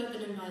find you have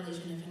been in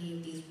violation of any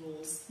of these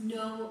rules,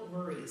 no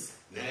worries.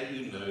 Now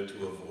you know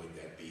to avoid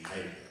that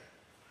behavior.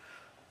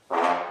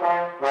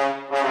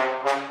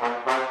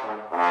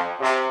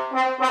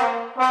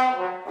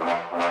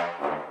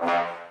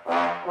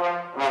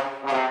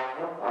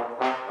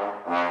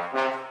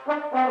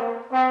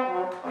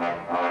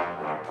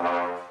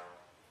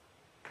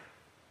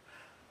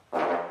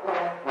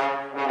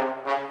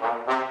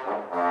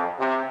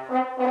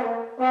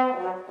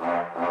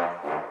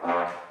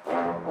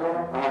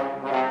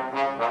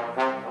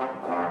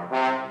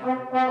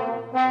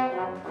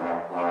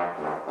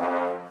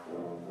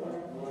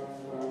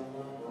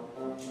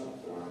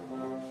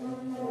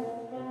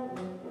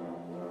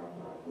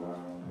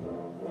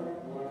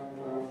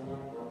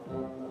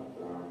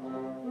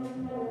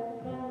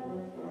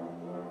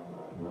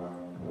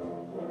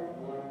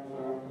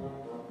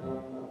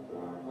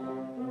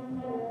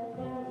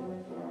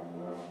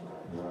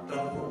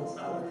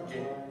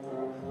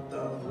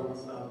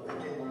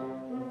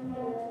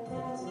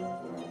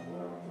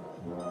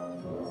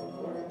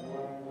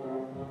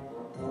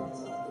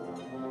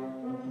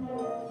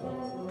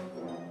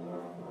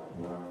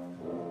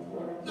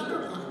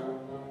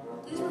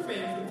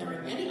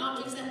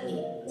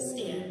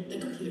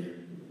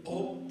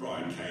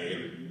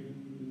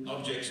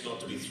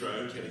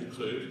 throne can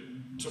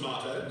include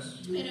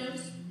tomatoes,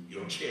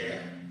 your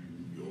chair,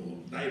 your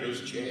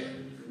neighbour's chair,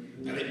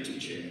 an empty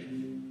chair,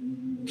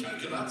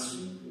 coconuts,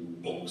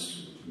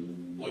 books,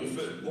 or your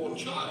firstborn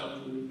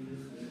child.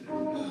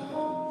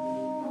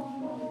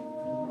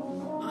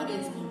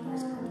 Audience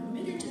members are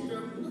permitted to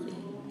throw money,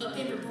 but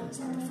paper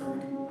bills are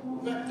preferred.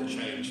 Wrap the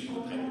change in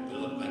the paper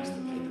bill, it makes the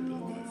paper bill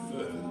go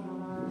further.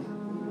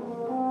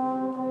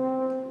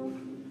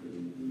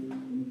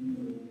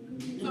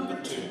 Number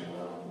 2.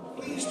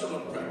 Please do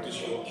not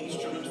practice your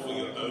instrument for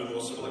your own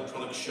or some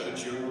electronic show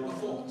during the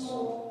performance.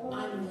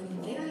 I'm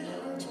working very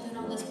hard to put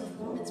on this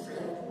performance for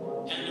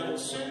you. And you will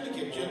certainly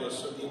get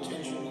jealous of the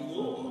attention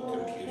your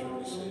computer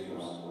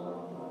receives.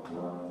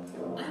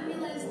 I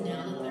realize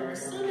now that there are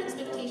some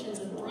expectations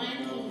of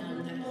Brian K.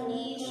 Young that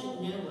he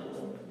should know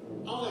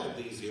of. I'll add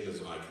these in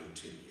as I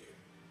continue.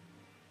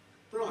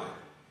 Brian,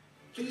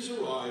 please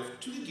arrive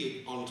to the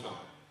gig on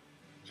time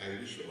and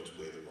be sure to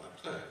wear the right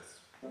clothes.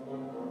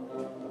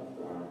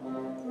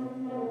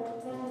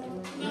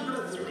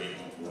 Number 3.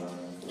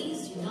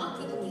 Please do not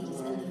put the wheels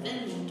in the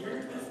venue during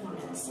the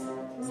performance.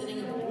 Setting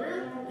up a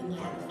grill and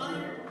light a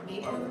fire may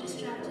prove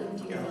distracting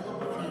to your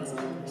fellow audience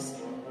members.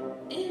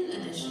 In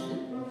addition,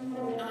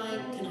 I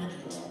cannot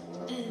eat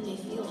and may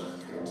feel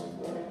unhurt.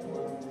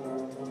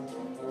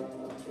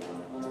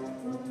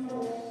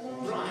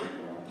 Brian,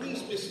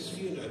 please miss as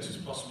few notes as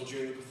possible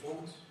during the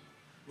performance.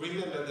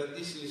 Remember that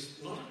this is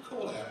not a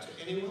call out to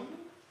anyone.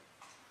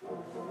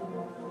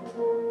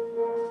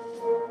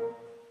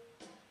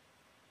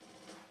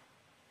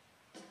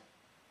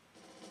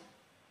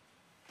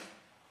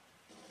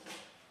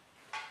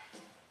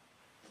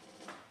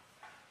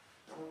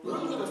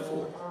 Rule number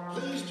 4.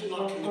 Please do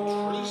not commit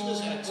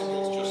treasonous acts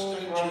against your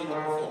stage during the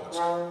performance.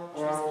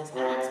 Treasonous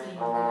acts may include,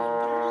 but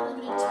are not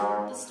limited to,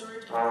 the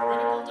storage of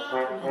critical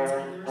documents in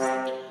your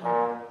second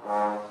hour.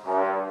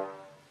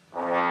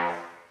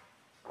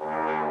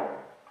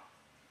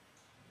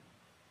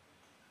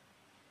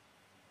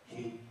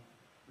 He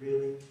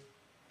really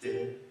did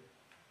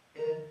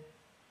it.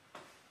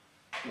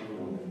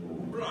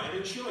 Brian,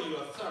 ensure you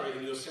are thorough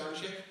in your sound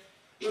check.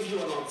 If you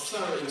are not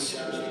thorough in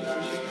sound check,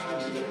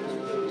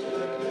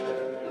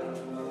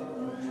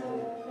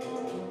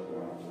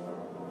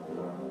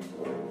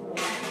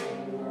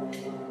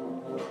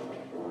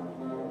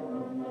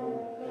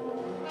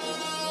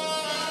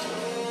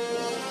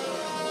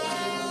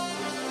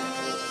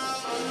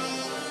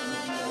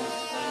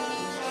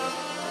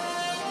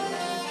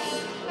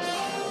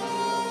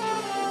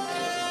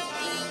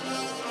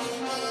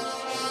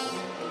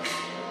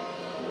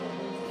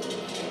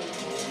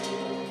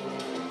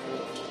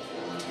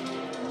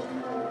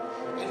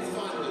 and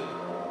finally,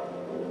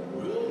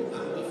 rule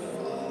number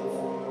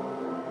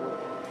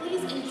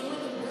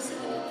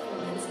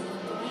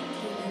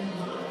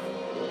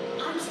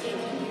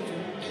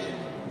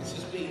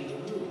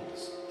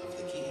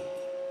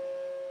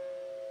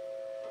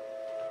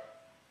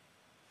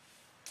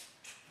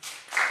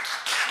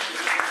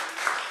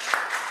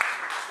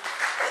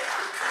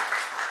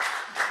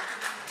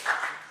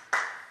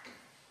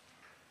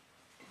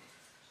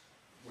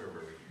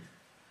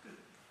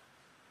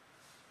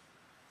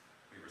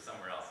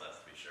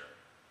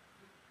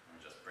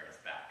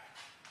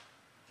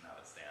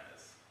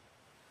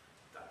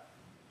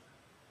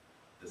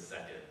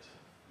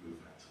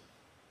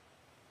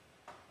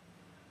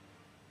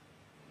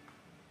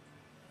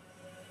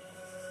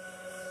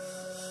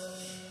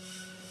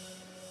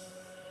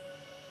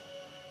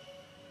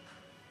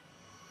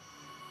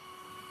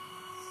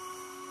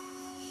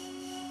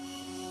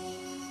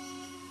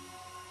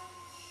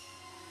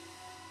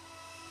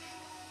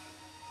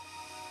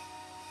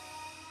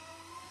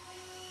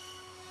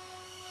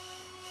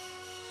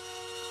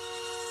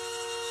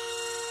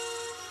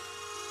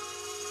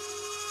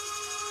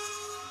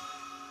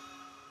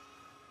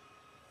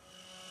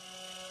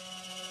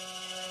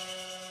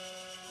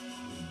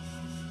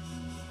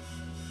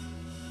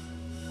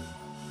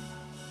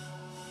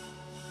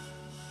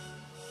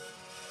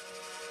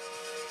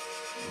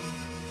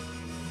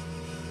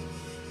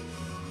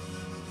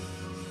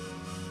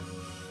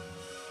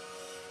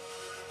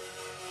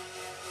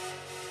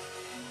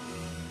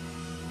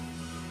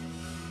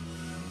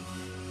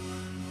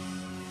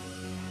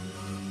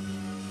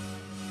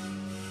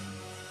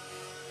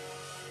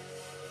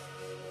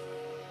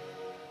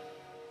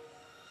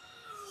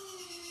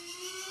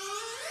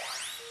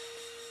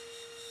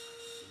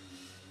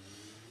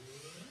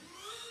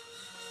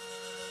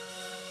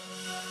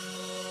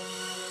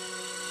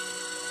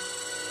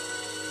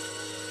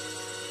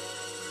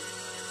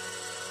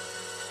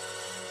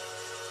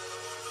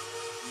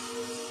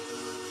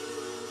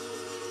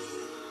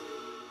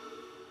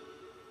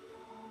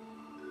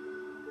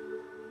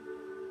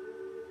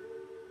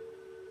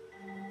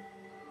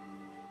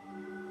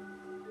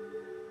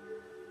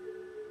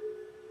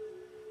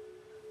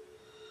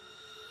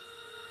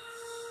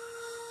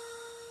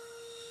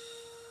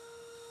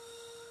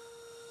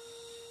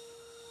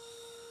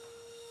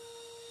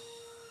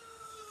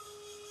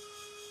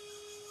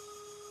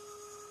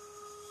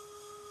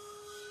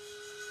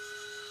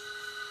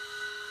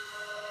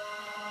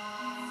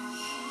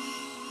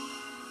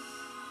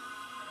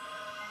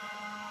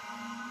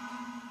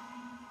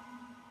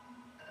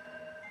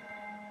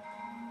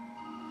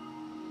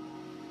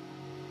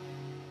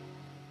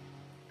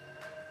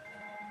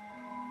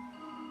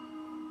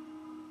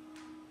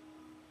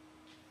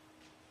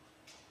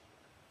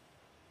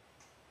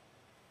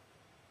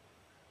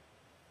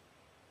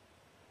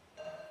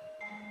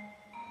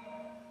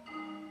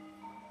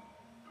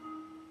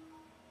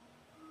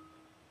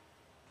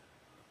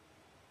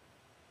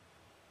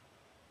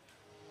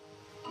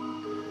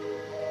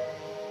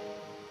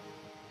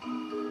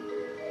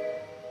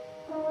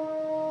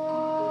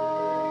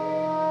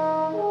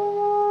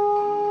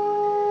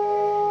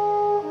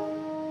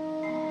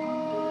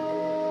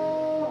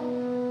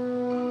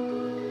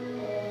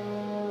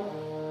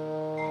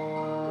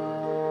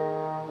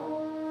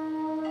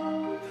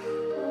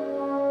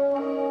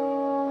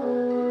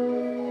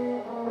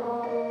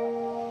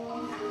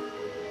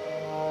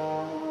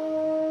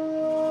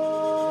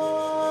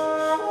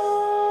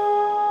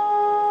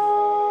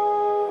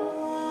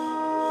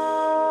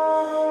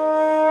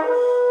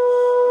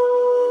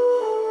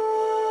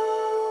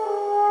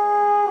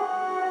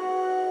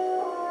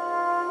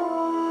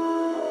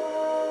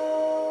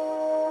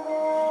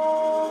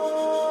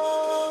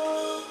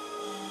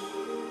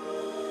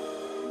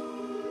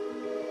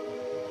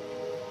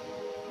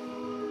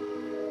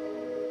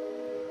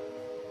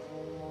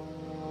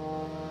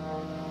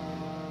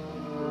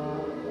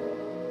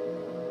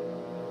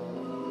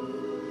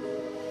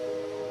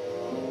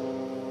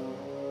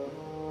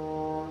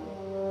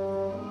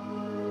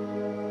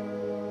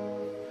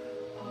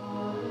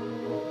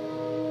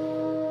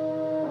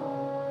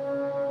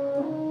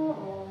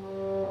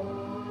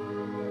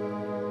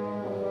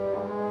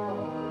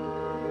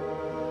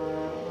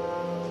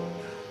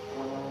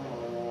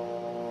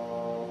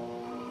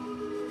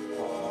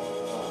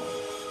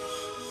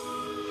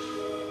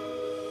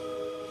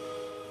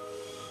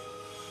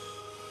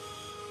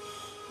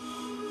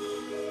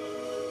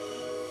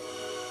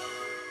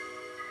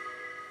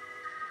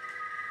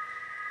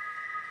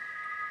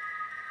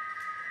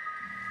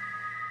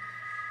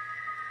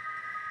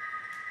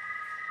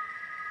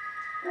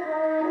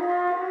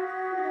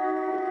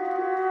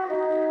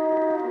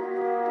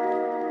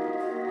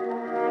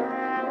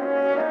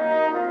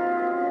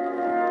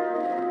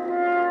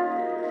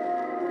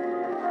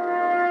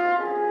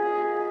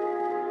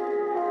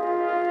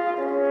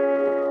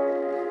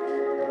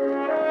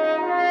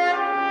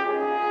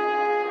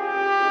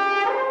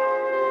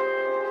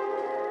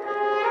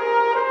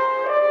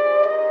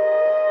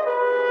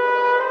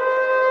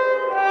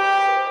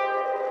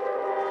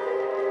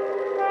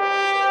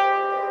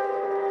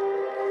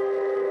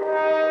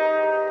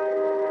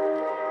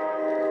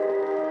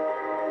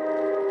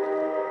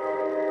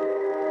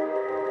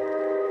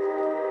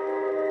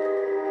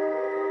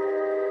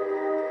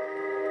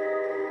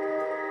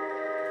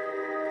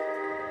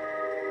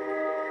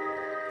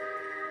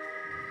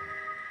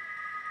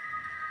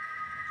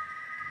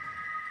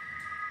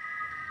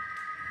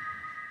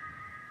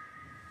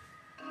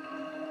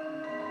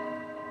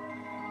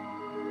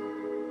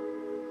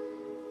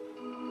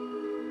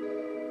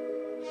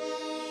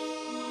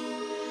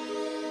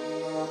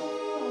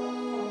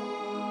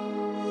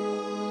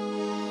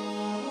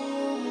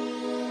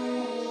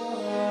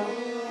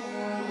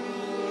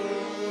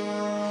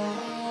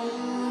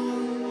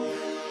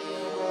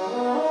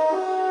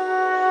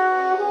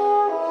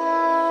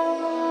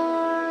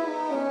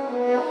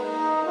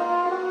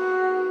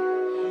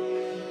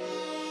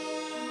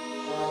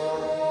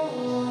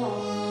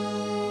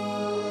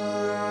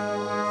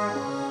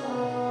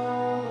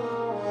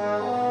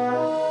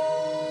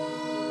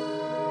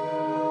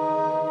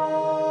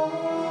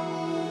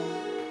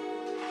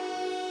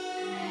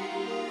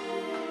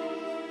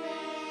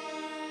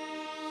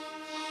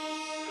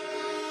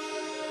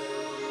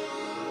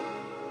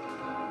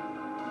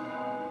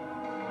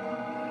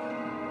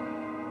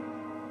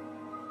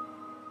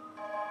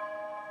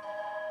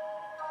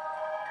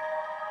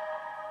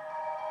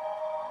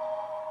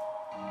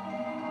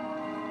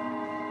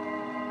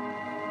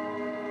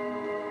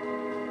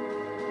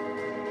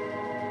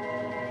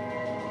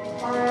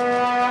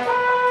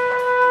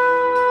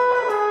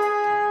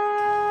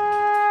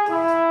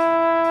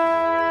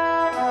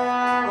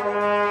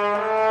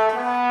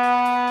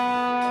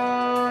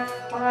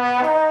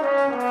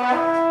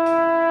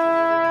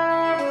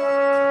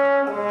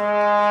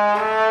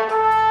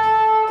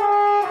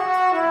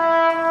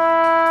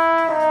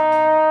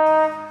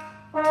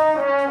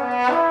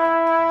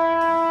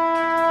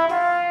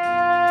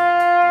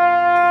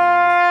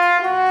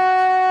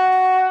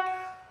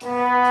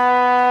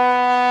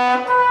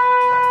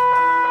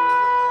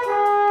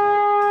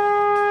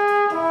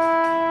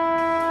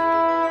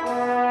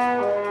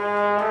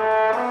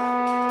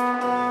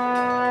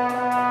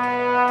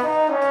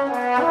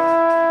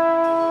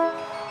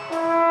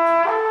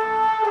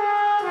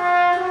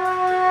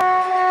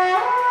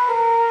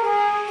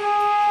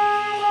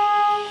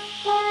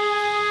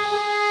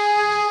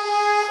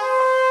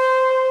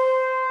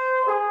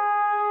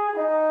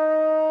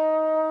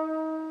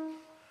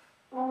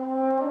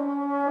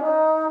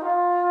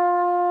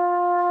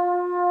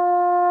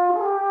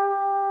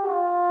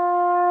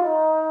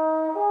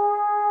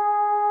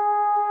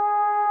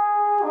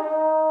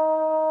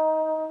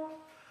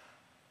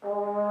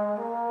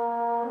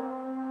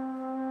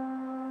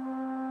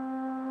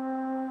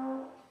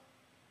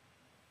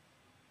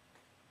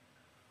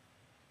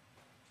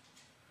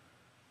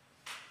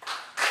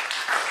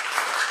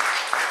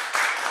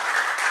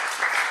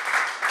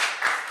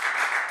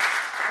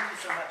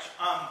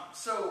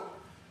So,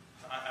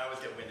 I always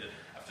get winded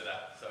after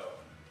that, so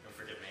you'll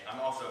forgive me.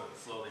 I'm also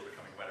slowly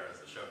becoming wetter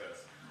as the show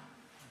goes.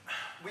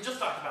 We just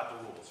talked about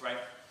the rules, right?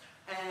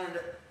 And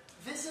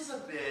this is a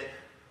bit,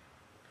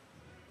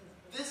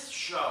 this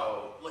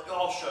show, like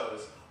all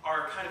shows,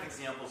 are kind of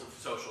examples of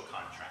social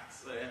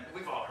contracts. And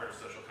we've all heard of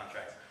social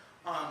contracts.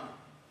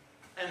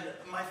 And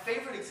my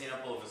favorite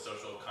example of a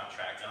social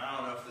contract, and I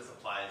don't know if this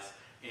applies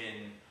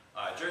in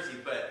Jersey,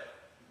 but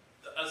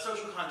a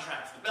social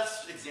contract, the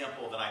best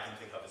example that I can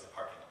think of is a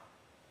parking lot.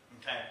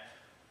 Okay?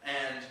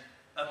 And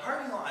a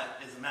parking lot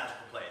is a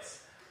magical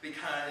place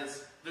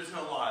because there's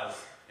no laws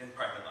in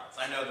parking lots.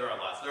 I know there are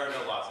laws. There are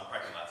no laws in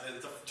parking lots.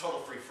 It's a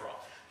total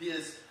free-for-all.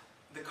 Because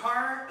the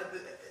car,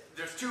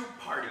 there's two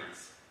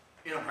parties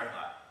in a parking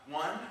lot.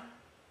 One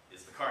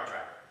is the car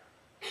driver.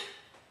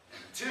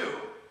 And two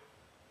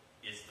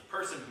is the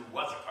person who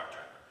was a car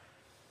driver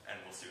and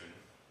will soon,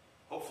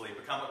 hopefully,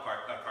 become a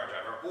car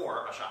driver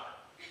or a shopper.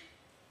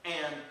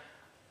 And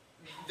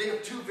they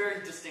have two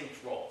very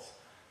distinct roles.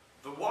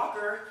 The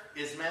walker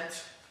is meant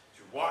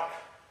to walk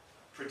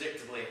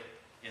predictably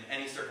in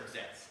any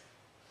circumstance,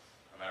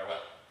 no matter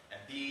what, and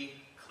be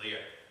clear.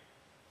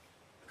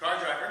 The car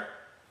driver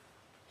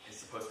is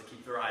supposed to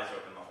keep their eyes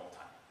open the whole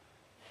time.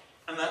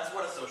 And that's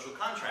what a social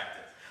contract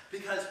is.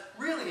 Because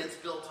really it's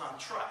built on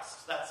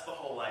trust. That's the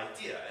whole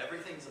idea.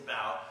 Everything's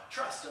about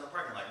trust in a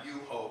parking lot.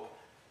 You hope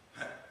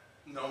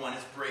no one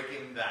is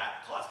breaking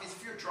that clause. Because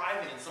if you're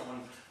driving and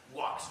someone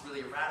walks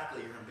really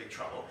erratically, you're in big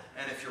trouble.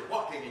 And if you're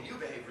walking and you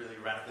behave really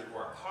erratically,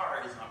 or a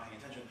car is not paying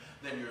attention,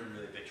 then you're in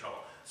really big trouble.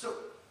 So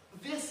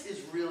this is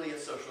really a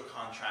social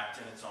contract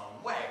in its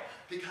own way,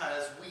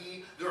 because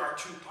there are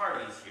two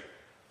parties here.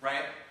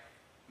 right?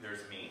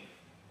 There's me,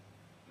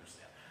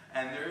 understand,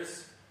 and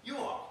there's you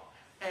all.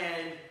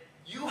 And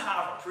you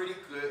have a pretty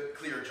good,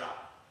 clear job.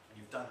 And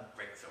you've done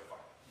great so far.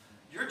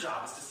 Your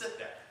job is to sit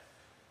there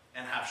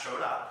and have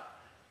showed up,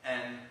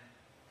 and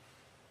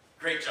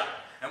great job.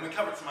 And we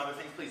covered some other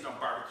things. Please don't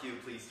barbecue.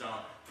 Please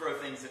don't throw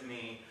things at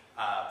me.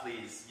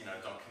 Please,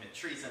 don't commit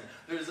treason.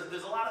 There's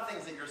a lot of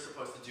things that you're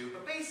supposed to do,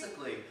 but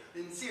basically,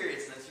 in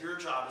seriousness, your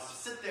job is to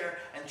sit there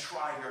and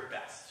try your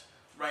best,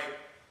 right?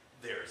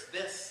 There's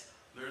this.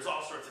 There's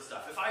all sorts of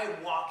stuff. If I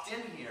had walked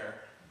in here,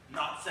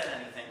 not said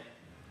anything,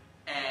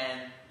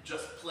 and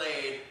just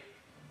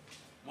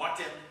walked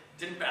in,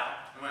 didn't bow,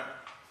 and went,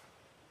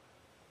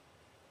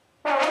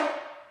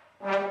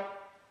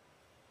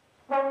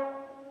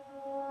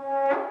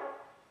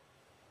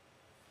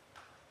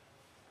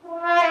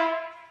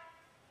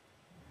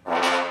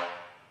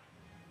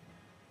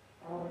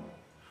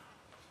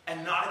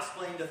 and not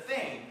explained a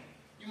thing,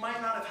 you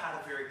might not have had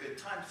a very good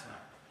time tonight.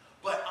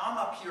 But I'm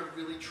up here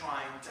really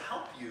trying to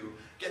help you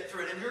get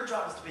through it, and your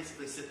job is to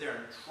basically sit there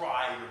and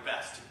try your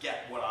best to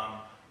get what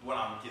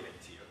I'm giving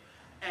to you.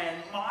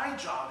 And my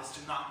job is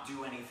to not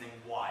do anything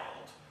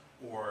wild,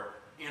 or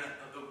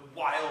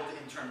wild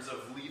in terms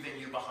of leaving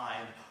you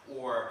behind,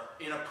 or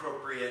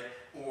inappropriate,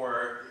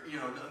 or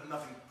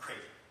nothing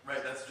crazy,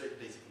 right? That's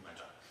basically my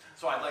job.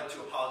 So I'd like to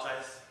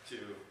apologize to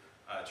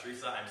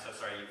Teresa. I'm so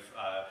sorry you've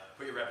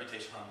put your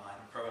reputation online.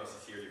 Provost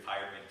is here. You've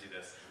hired me to do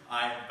this.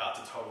 I'm about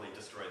to totally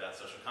destroy that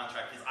social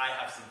contract because I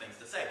have some things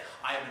to say.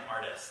 I am an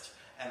artist,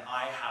 and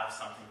I have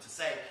something to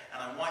say, and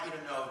I want you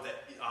to know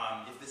that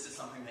if this is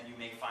something that you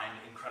may find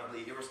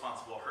incredibly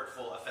irresponsible,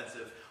 hurtful,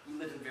 offensive, we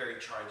live in very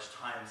charged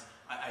times.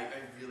 I'm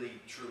really,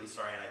 truly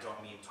sorry, and I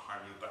don't mean to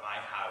harm you, but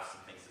I have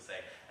some things to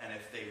say, and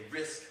if they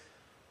risk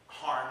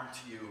harm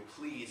to you,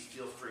 please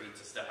feel free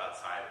to step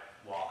outside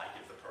while I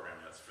give the program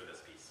notes for this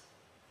piece.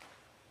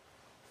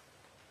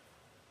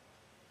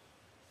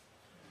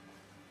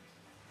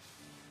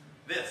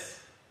 This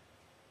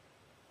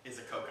is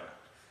a coconut.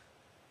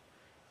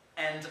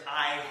 And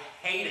I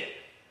hate it.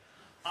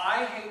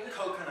 I hate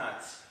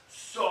coconuts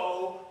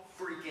so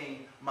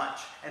freaking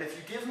much. And if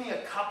you give me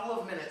a couple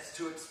of minutes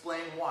to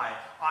explain why,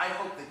 I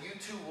hope that you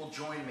too will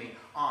join me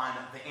on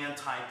the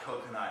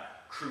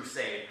anti-coconut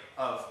crusade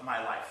of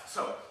my life.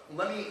 So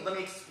let me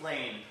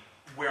explain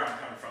where I'm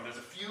coming from. There's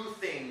a few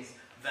things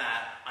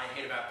that I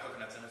hate about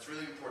coconuts, and it's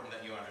really important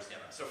that you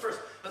understand them. So first,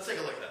 let's take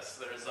a look at this.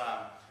 There's,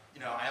 I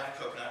have a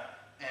coconut,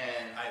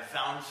 and I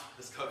found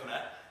this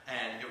coconut,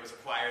 and it was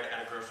acquired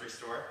at a grocery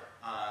store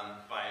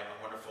by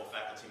a wonderful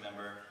faculty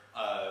member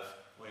of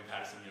William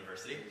Patterson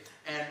University.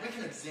 And we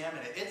can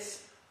examine it.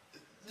 It's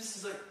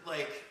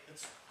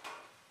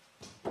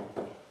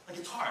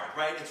hard,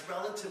 right? It's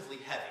relatively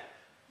heavy.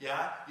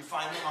 Yeah? You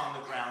find them on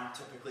the ground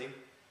typically.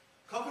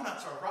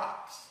 Coconuts are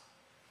rocks.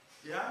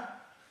 Yeah?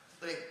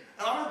 And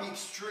I want to be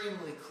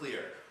extremely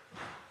clear.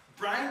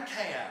 Brian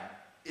KM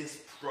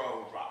is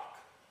pro-rock.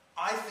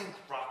 I think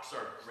rocks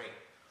are great.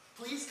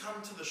 Please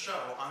come to the show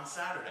on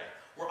Saturday,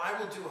 where I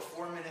will do a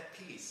 4-minute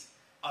piece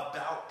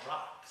about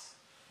rocks.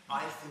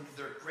 I think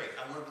they're great.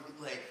 I want to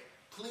be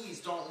please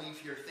don't leave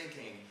here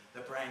thinking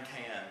that Brian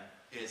KM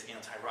is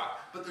anti-rock.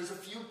 But there's a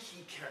few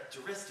key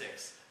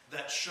characteristics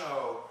that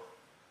show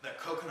that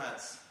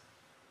coconuts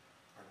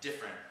are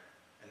different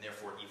and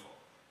therefore evil.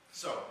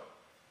 So,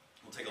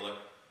 we'll take a look.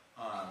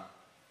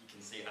 You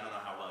can see, I don't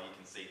know how well you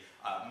can see.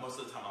 Most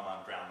of the time I'm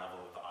on ground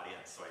level with the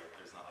audience, so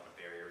there's not like a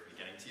barrier of me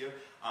getting to you.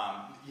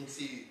 You can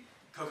see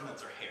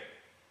coconuts are hairy.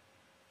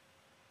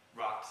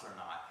 Rocks are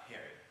not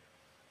hairy.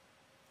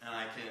 And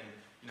I can,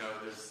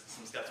 there's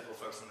some skeptical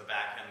folks in the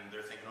back, and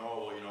they're thinking,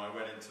 oh, well, I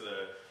went to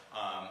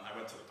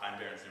the Pine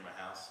Barrens near my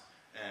house,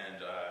 and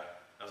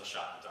that was a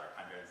shot in the dark.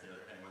 Pine Barrens near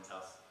anyone's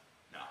house?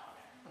 No,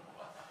 okay.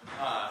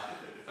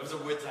 That was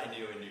a woods I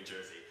knew in New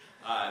Jersey.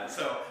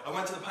 So I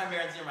went to the Pine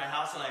Barrens near my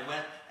house, and I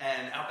went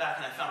out back,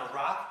 and I found a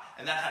rock,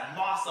 and that had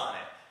moss on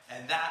it,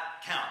 and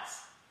that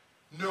counts.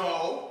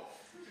 No,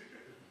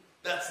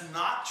 that's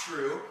not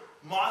true.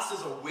 Moss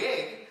is a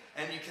wig,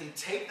 and you can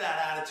take that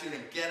attitude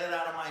and get it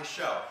out of my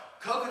show.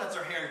 Coconuts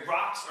are hairy,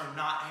 rocks are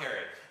not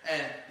hairy.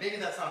 And maybe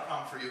that's not a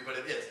problem for you, but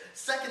it is.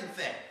 Second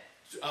thing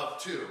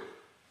of two,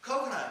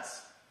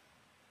 coconuts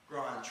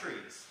grow on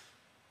trees.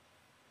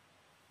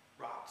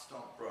 Rocks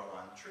don't grow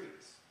on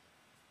trees.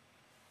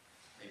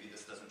 Maybe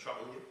this doesn't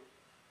trouble you.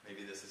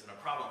 Maybe this isn't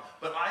a problem.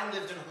 But I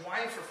lived in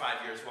Hawaii for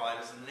 5 years while I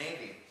was in the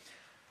Navy.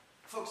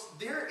 Folks,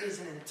 there is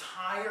an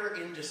entire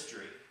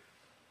industry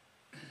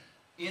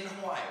in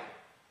Hawaii,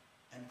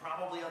 and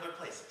probably other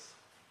places,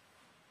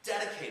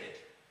 dedicated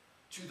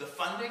to the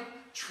funding,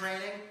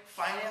 training,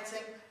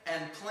 financing,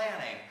 and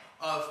planning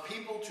of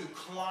people to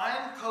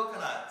climb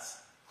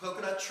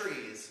coconut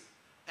trees,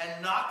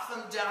 and knock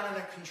them down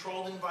in a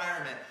controlled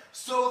environment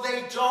so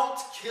they don't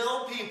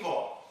kill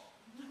people.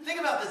 Think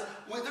about this.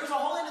 There's a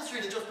whole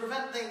industry to just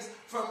prevent things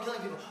from killing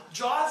people.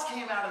 Jaws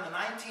came out in the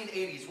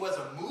 1980s, was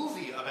a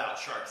movie about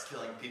sharks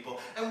killing people,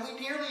 and we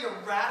nearly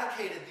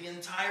eradicated the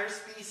entire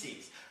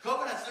species.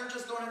 Coconuts, they're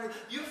just going everywhere.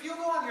 If you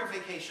go on your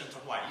vacation to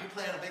Hawaii, you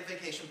plan a big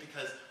vacation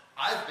because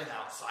I've been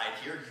outside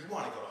here. You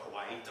want to go to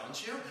Hawaii, don't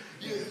you?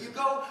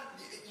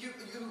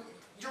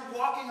 You're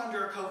walking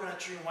under a coconut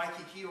tree in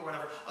Waikiki or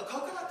whatever. A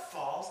coconut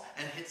falls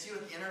and hits you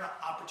at the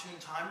inopportune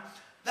time.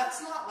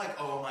 That's not like,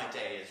 oh, my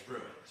day is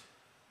ruined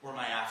or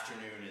my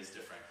afternoon is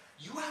different.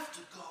 You have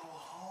to go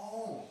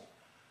home.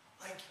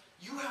 Like,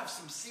 you have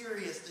some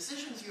serious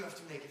decisions you have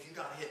to make if you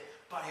got hit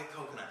by a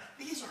coconut.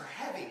 These are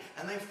heavy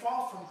and they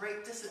fall from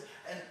great distance.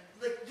 And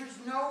like, there's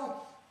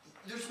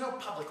no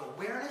public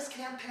awareness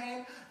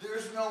campaign.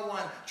 There's no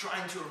one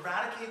trying to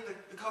eradicate the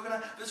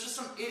coconut. There's just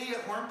some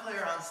idiot horn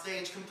player on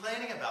stage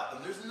complaining about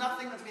them. There's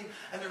nothing that's being,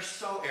 and they're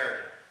so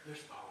arrogant.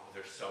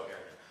 They're so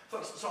arrogant.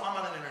 Folks, so I'm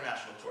on an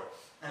international tour.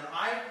 And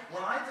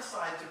when I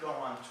decide to go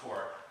on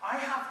tour, I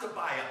have to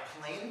buy a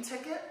plane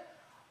ticket.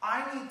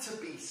 I need to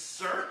be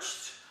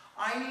searched.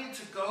 I need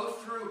to go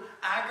through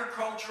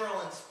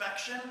agricultural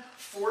inspection,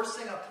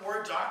 forcing a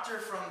poor doctor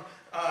from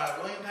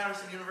William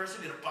Patterson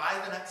University to buy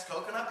the next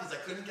coconut because I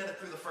couldn't get it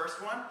through the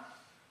first one.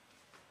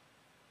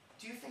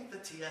 Do you think the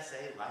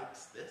TSA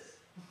likes this?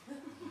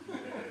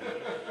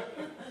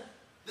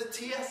 The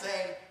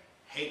TSA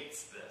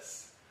hates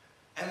this.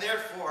 And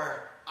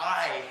therefore,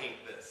 I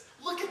hate this.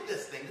 Look at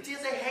this thing. The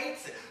TSA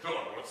hates it. They're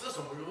like, what's this?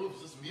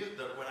 It's this mute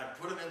that when I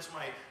put them into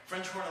my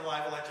French horn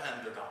alive electron,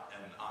 and they're gone.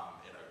 And I'm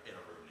in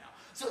a room now.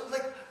 So,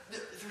 like,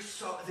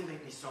 they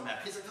make me so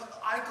mad. Because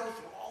I go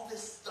through all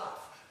this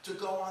stuff to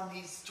go on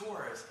these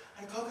tours.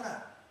 And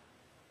coconut,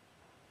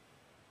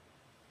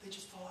 they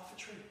just fall off a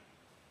tree.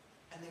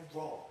 And they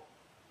roll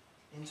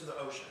into the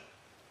ocean.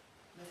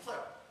 And they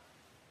float.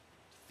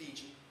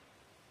 Fiji,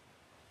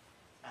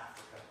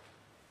 Africa,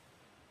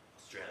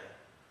 Australia.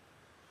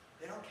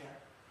 They don't care.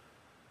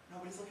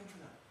 Nobody's looking for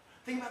them.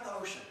 Think about the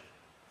ocean.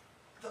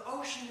 The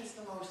ocean is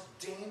the most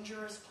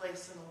dangerous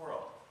place in the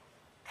world.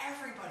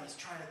 Everybody's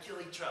trying to kill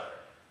each other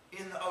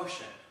in the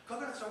ocean.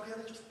 Coconuts don't care,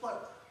 they just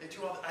float. They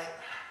do all the... I'm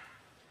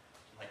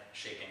like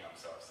shaking, I'm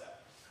so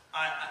upset.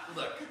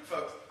 Look,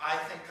 folks, I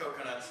think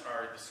coconuts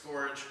are the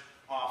scourge,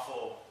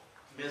 awful,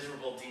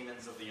 miserable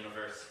demons of the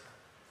universe.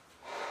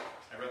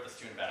 I wrote this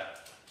tune about it.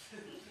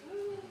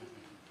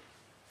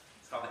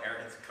 It's called The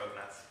Arrogance of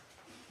Coconuts.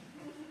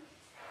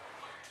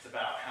 It's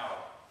about how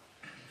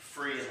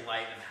free and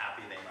light and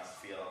happy they must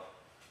feel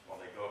while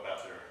they go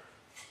about their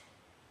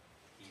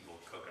evil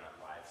coconut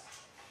lives.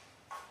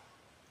 I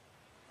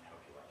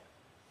hope you like it.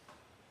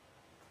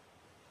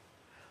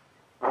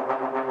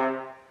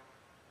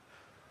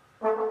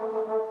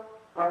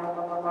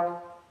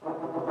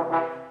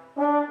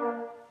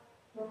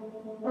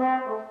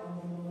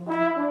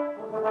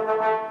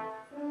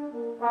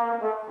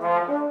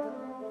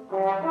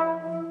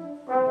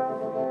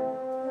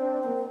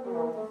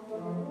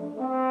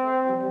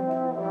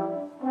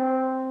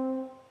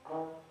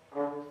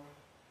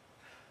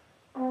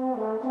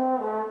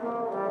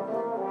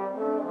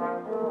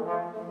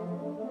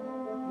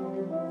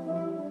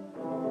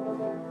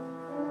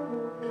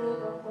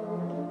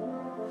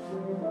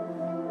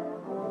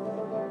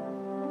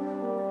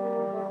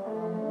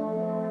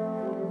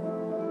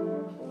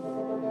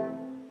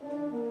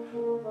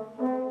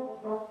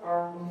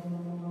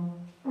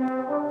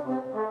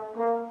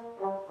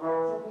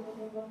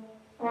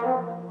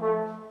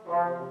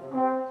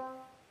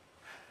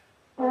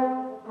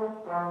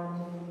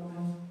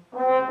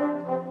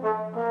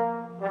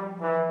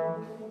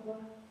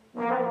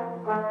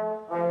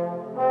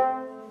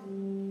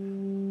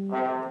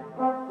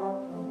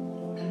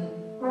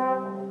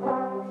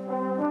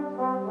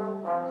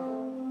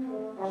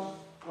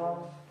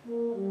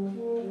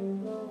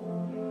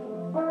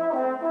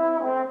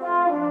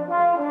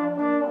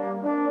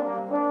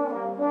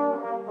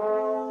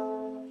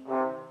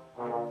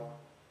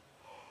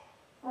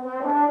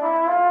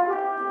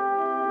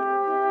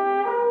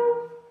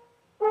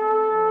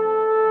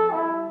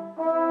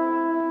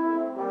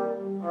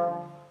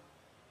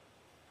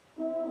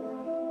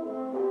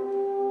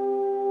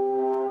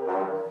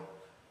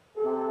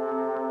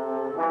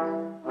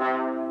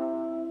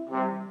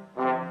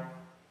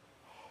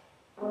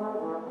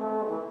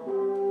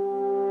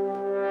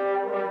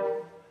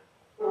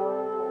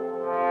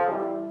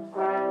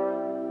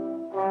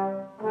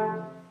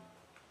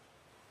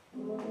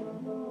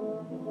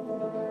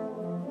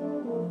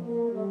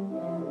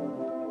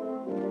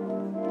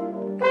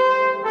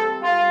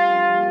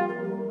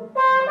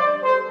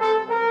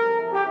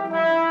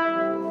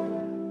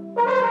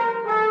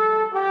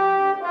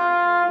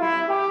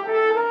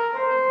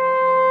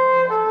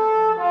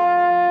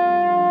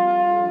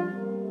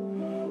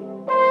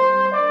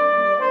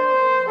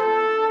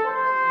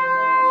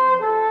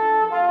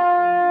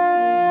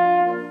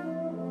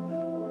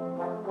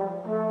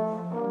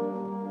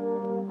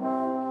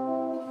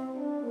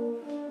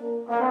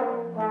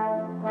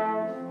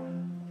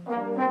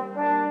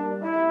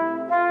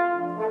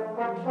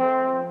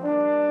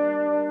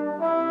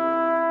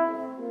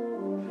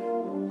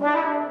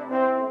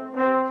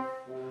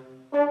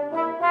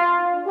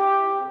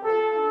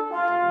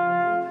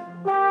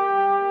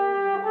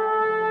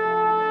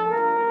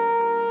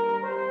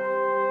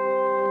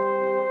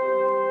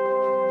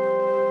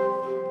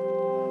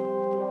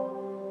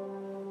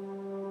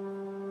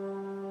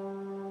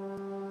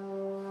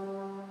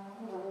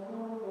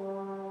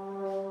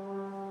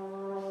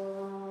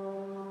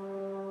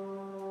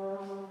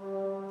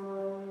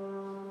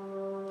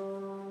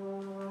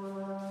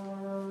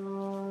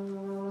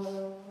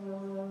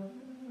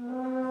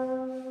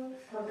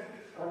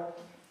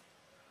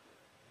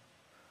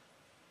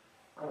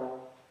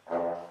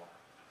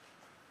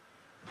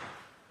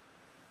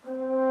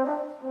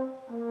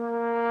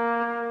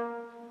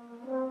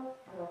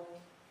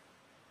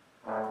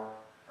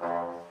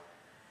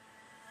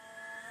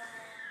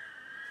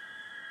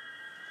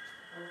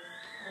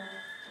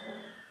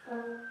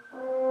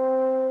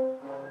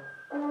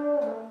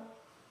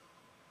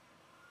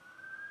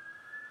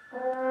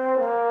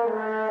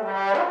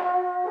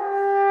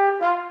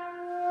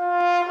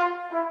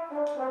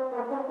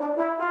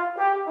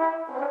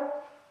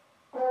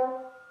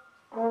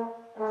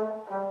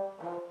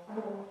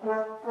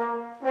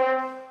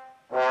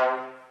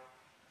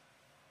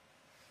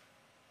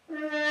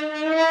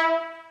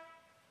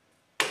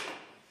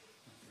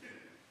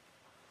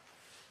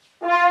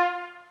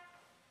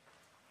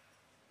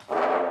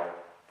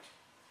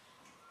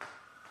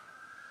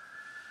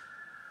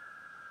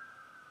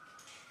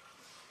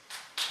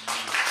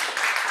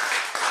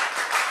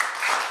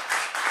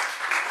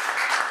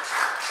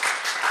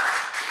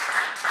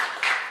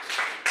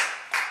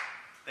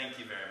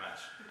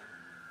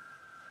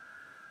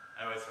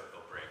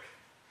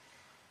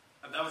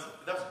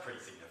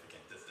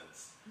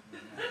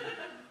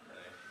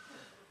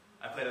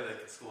 played at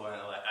a school and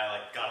I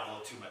got a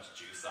little too much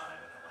juice on it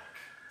and it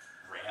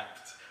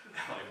ramped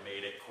and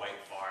made it quite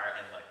far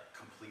and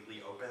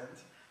completely opened,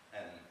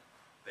 and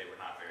they were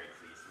not very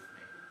pleased with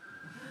me.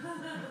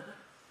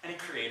 Any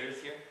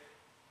creators here?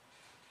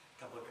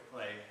 A couple of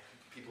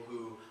people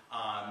who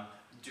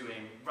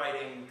doing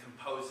writing,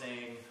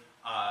 composing,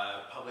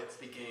 public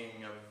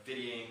speaking,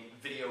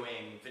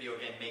 videoing, video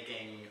game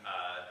making,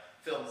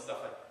 film,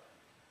 stuff like that.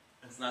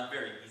 It's not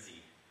very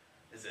easy,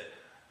 is it?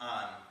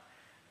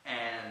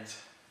 And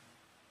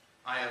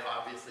I have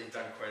obviously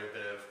done quite a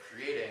bit of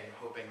creating,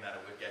 hoping that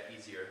it would get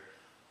easier.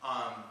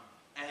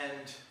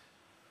 And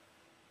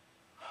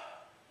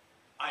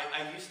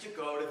I used to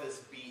go to this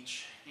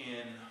beach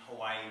in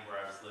Hawaii where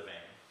I was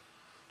living,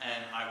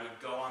 and I would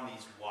go on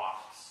these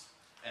walks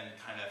and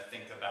kind of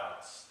think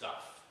about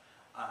stuff.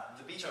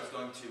 The beach I was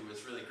going to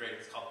was really great. It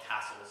was called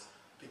Castles.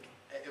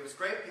 It was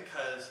great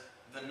because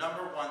the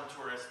 #1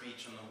 tourist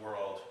beach in the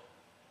world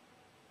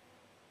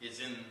is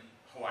in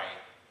Hawaii,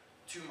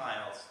 2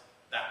 miles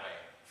that way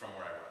from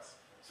where I was.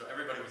 So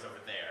everybody was over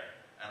there,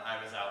 and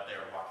I was out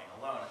there walking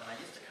alone, and I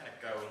used to kind of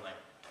go and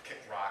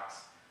kick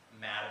rocks,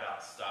 mad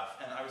about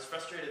stuff, and I was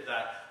frustrated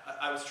that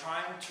I was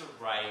trying to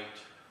write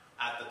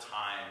at the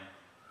time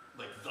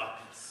the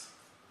piece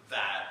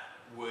that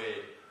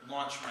would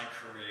launch my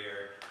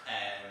career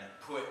and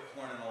put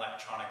Horn and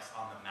Electronics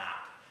on the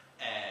map,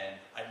 and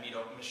I'd meet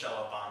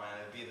Michelle Obama,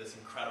 and it'd be this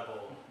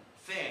incredible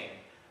thing,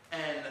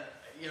 and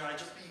I'd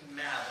just be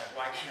mad,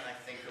 why can't I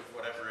think of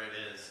whatever it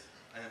is?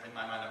 And in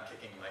my mind, I'm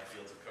kicking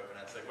fields of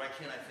coconuts. Why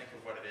can't I think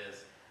of what it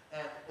is?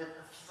 And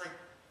it's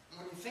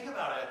when you think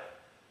about it,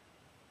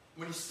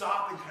 when you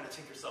stop and kind of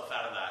take yourself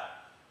out of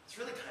that, it's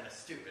really kind of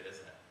stupid,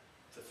 isn't it,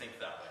 to think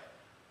that way?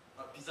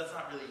 Because that's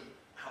not really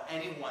how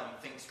anyone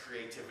thinks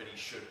creativity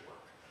should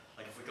work.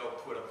 If we go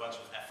put a bunch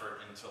of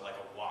effort into a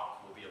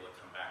walk, we'll be able to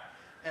come back.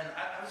 And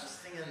I was just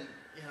thinking,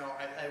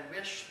 I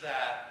wish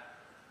that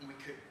we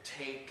could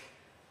take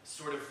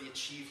sort of the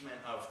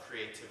achievement of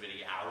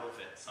creativity out of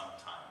it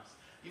sometimes.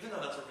 Even though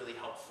that's a really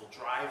helpful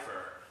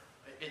driver,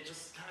 it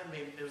just kind of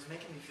it was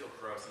making me feel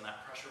gross, and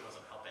that pressure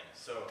wasn't helping.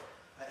 So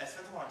I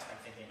spent a long time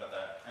thinking about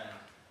that, and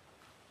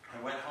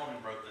I went home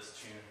and wrote this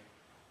tune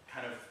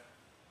kind of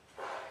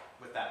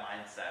with that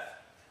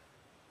mindset.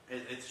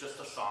 It's just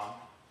a song.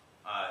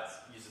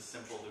 It uses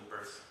simple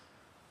loopers.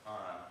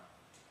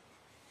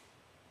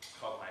 It's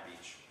called My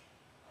Beach.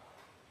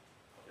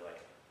 Hope you like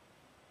it.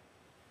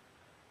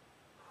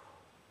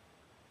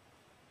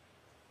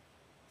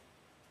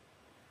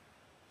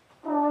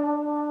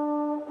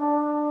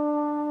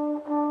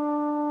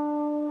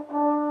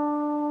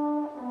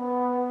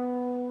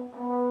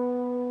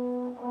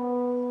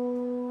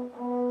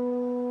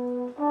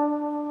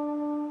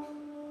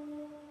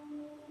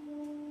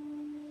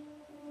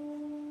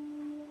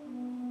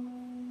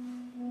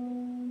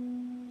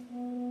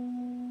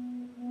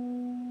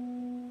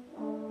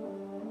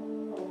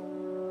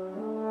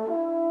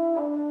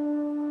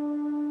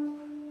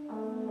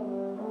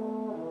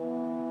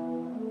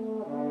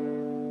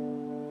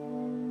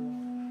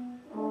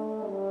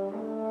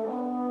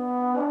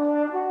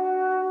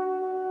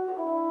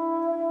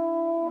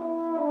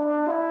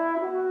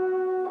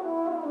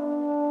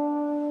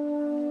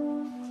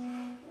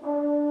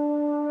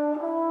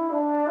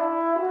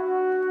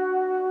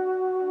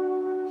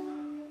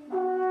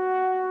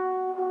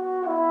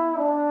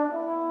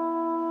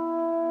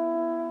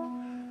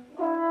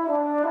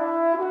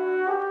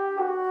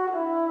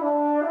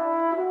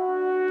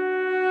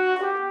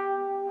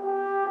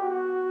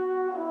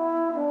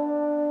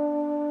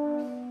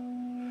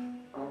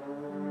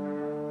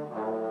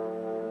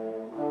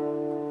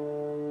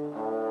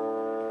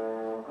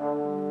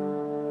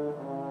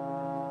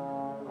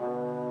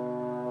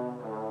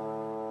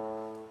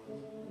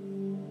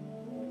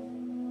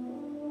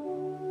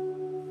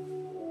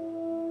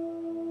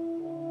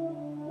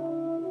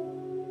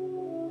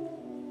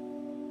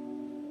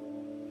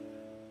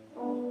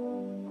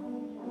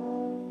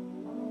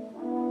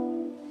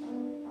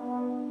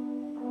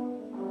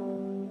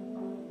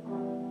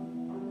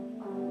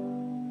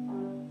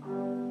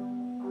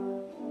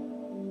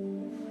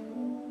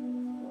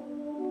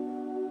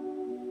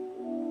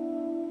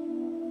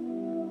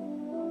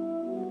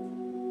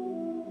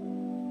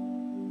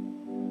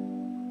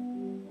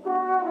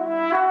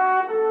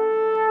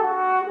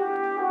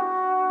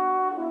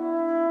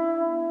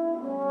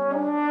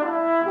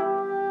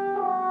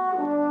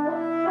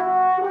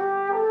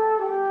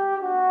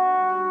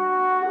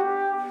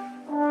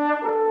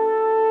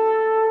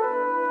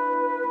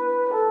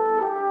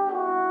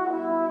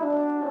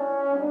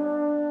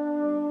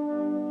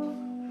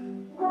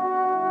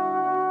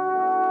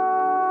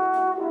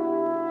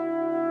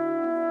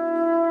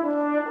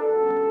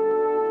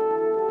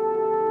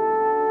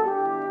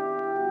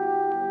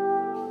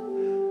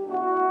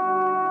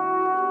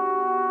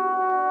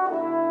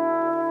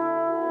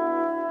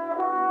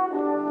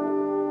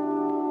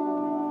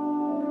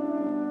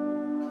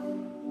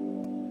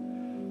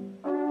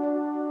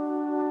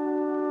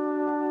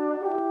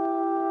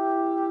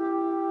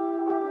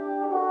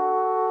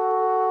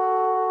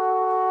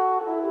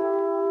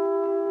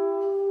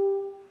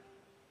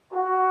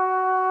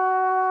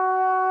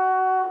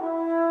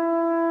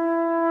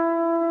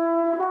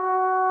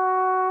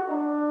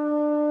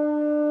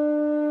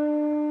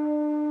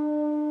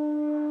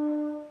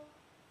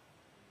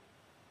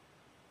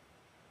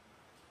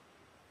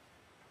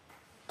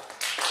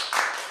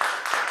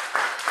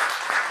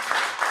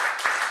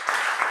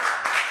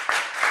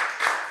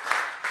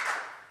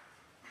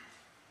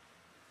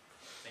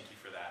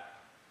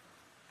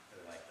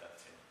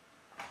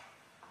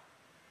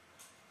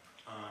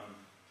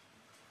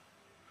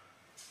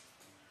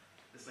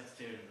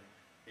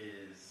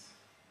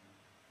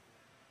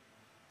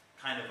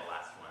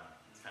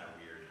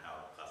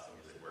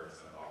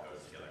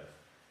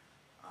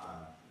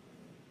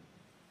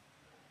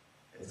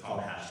 It's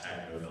called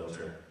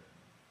 #NoFilter.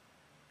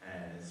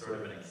 And it's sort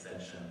of an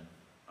extension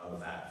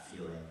of that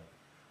feeling.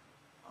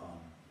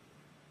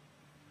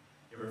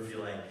 You ever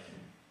feel like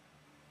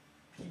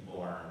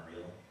people aren't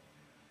real?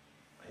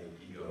 Like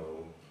you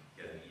go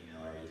get an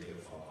email or you take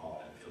a phone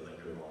call and it feels like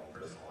you're your own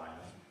personal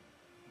life.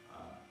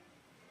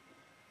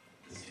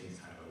 This tune's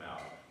kind of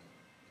about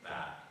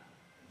that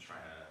and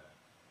trying to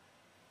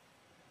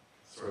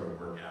sort of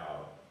work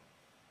out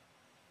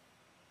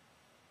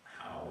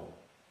how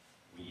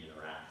we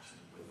interact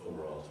with the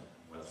world,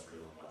 what's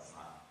real and what's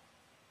not.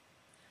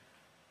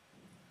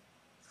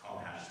 It's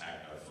called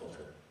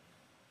 #NoFilter.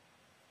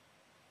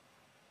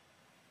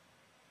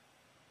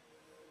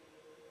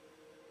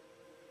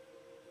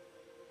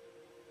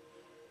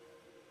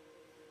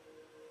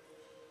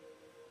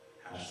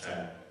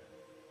 #NoFilter.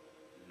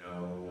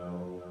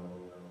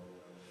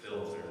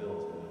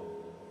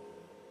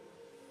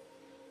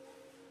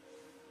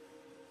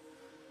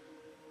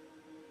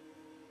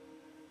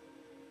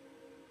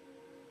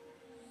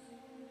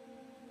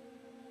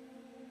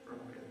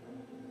 Broken.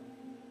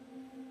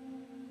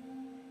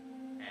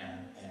 And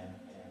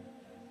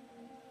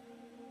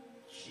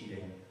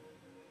cheating.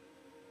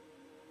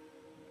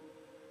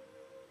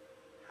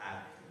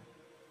 Hack.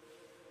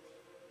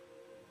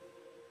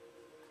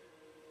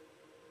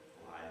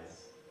 Lies.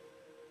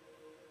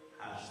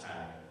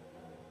 #NoFilter.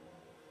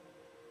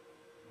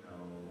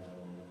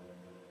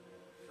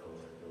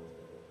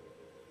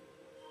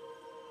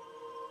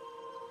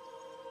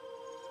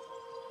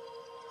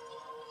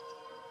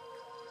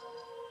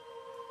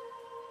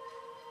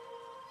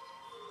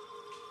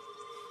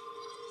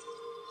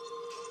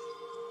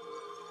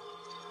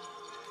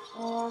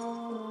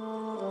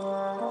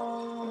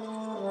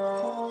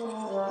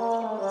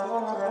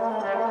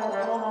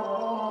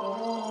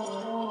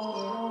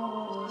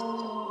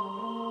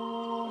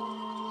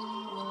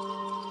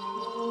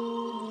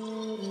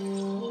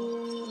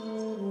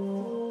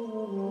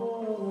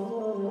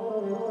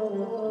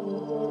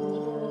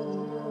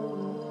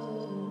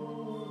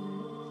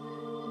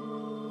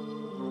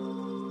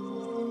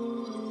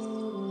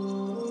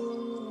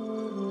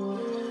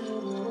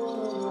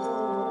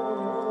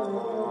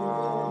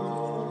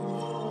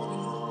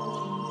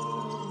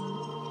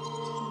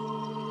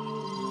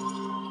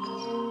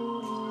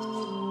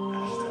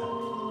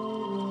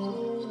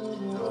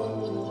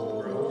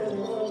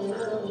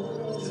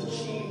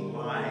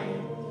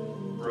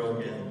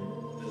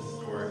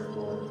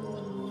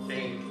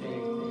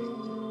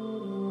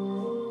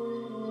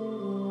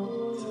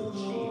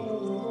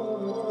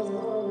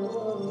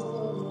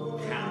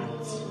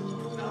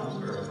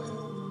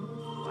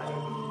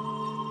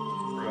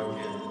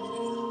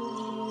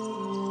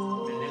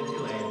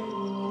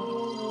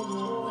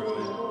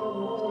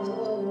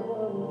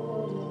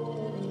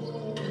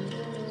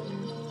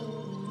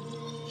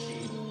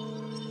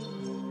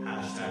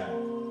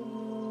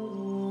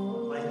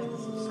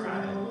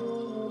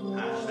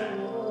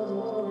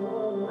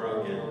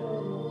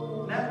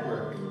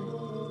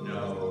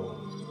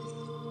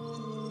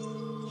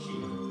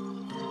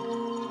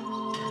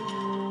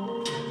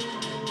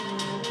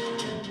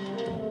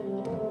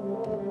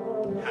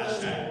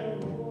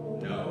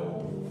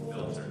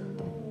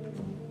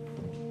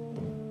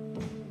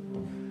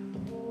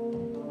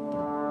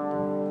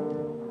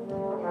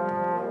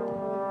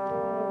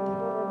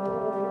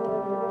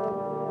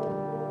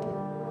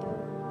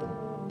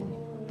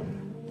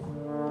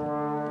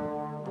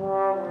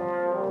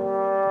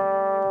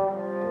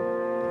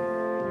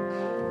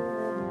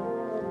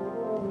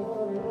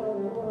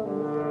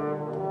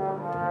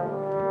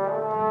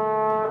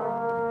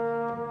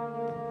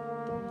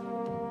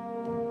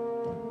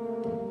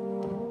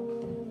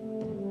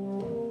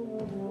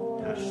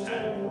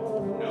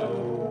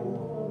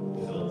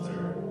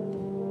 #NoFilter.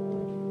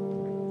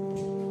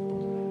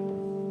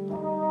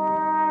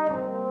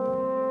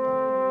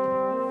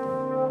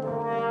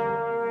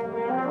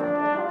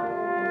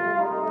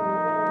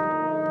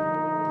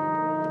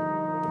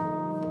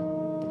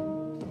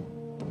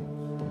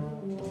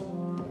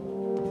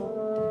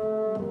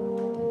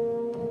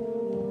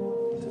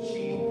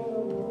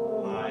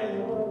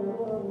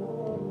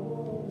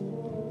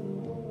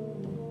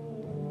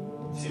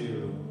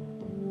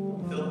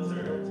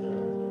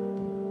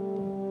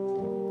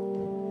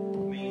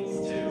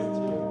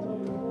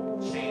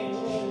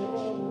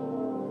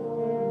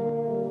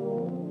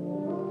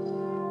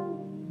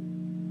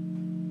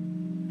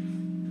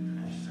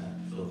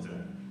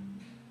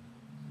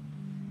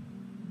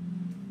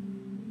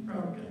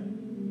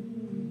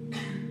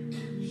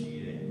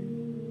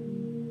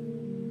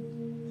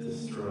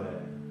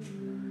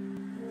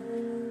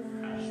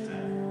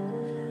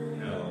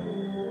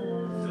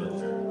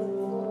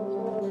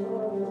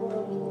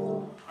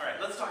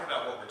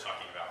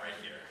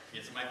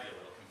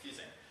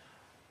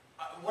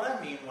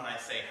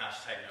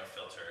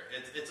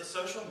 It's a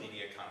social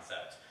media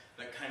concept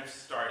that kind of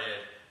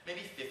started maybe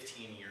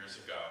 15 years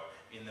ago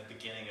in the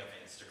beginning of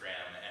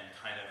Instagram and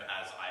kind of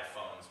as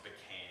iPhones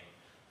became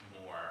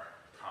more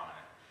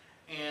prominent.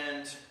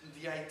 And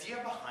the idea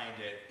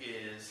behind it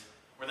is,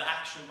 or the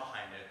action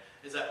behind it,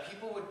 is that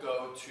people would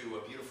go to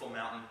a beautiful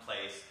mountain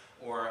place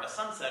or a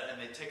sunset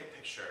and they'd take a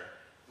picture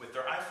with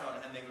their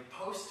iPhone and they would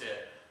post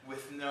it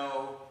with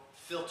no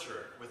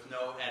filter, with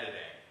no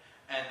editing.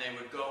 And they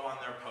would go on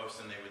their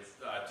post and they would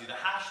do the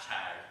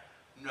hashtag,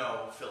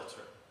 no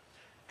filter.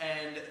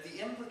 And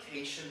the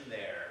implication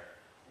there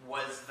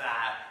was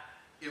that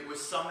it was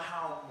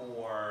somehow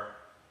more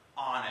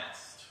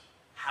honest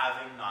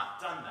having not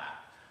done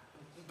that.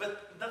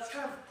 But that's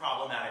kind of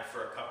problematic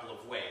for a couple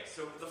of ways.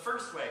 So the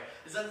first way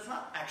is that it's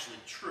not actually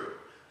true.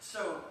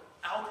 So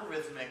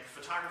algorithmic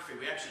photography,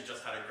 we actually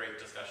just had a great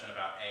discussion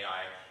about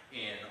AI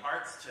in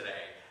arts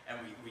today, and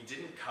we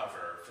didn't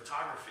cover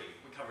photography.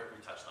 We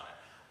touched on it.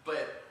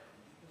 But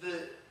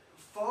the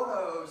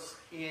photos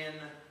in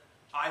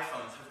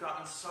iPhones have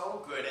gotten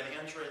so good, and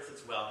Androids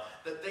as well,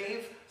 that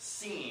they've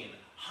seen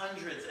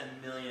hundreds and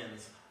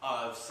millions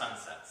of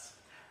sunsets.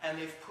 And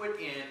they've put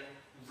in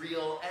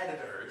real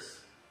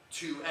editors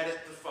to edit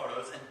the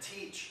photos and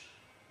teach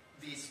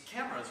these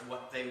cameras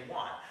what they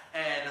want.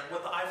 And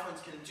what the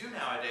iPhones can do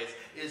nowadays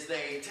is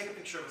they take a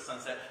picture of a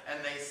sunset and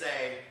they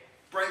say,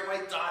 bright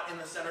white dot in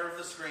the center of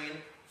the screen,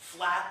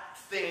 flat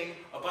thing,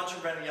 a bunch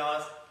of red and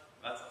yellows.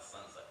 That's a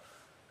sunset.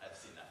 I've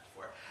seen that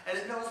before. And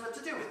it knows what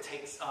to do.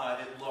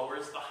 It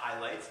lowers the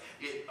highlights.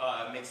 It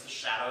makes the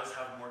shadows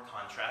have more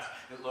contrast.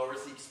 It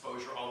lowers the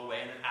exposure all the way,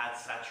 and it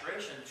adds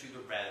saturation to the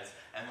reds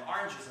and the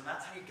oranges. And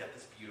that's how you get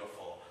this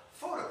beautiful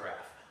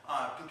photograph.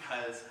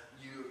 Because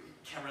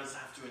cameras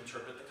have to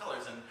interpret the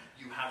colors, and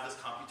you have this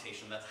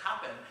computation that's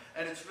happened,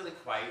 and it's really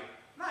quite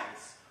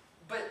nice.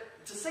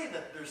 But to say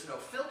that there's no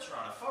filter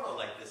on a photo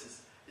like this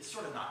is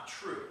sort of not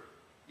true.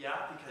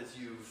 Yeah, because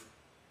you've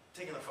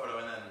taken the photo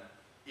and then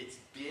it's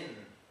been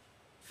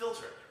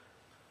filtered.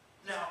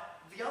 Now,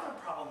 the other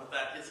problem with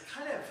that is it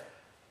kind of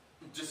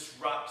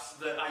disrupts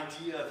the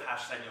idea of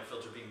hashtag no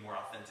filter being more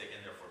authentic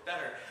and therefore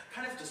better,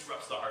 kind of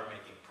disrupts the art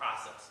making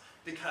process.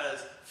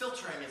 Because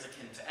filtering is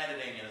akin to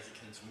editing and is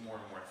akin to more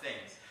and more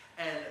things.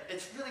 And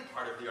it's really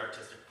part of the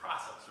artistic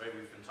process, right?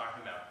 We've been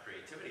talking about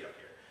creativity up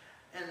here.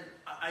 And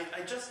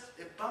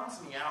it bums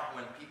me out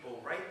when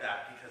people write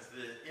that, because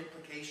the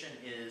implication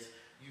is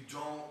you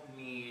don't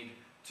need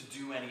to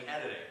do any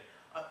editing.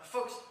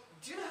 Folks,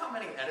 do you know how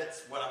many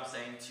edits what I'm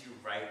saying to you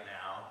right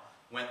now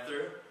went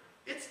through?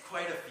 It's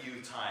quite a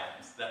few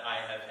times that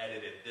I have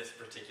edited this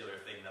particular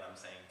thing that I'm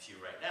saying to you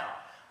right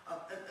now.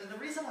 And the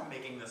reason I'm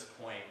making this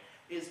point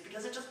is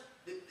because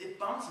it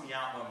bums me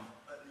out when,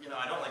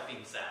 I don't like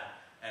being sad,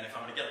 and if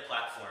I'm going to get a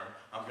platform,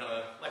 I'm going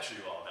to lecture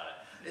you all about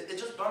it. It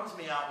just bums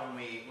me out when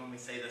we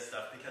say this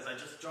stuff, because I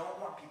just don't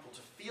want people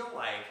to feel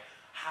like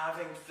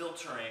having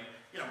filtering,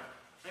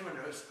 anyone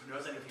who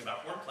knows anything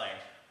about horn playing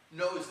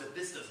knows that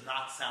this does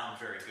not sound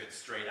very good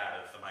straight out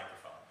of the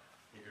microphone.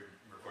 If you're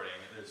recording,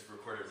 there's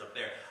recorders up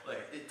there.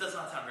 Like, it does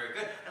not sound very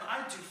good. And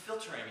I do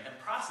filtering and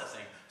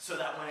processing so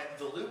that when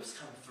the loops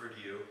come through to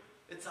you,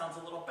 it sounds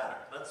a little better.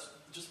 That's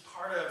just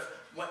part of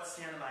what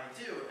Stan and I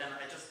do, and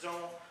I just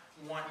don't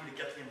want you to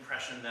get the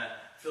impression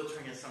that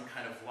filtering is some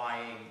kind of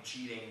lying,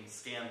 cheating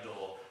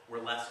scandal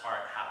where less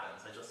art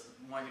happens. I just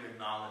want you to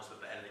acknowledge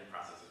that the editing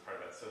process is part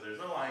of it. So there's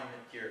no lying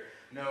here,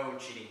 no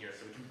cheating here,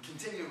 so we can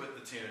continue with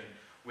the tune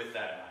with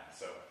that in mind.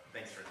 So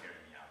thanks for hearing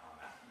me out on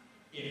that.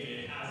 If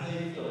it has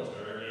a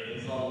filter,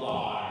 it is a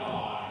lie.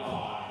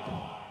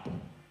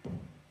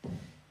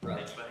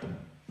 Thanks, buddy.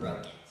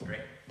 It's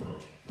great.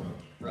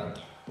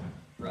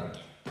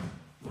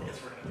 I guess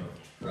we're gonna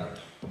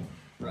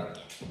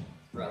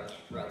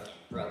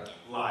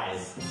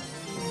lies.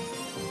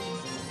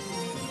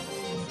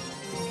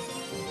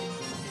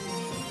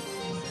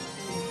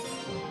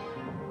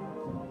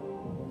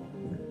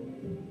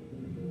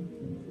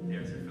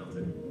 There's your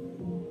filter.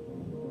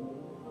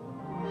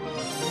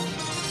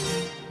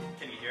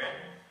 Can you hear it?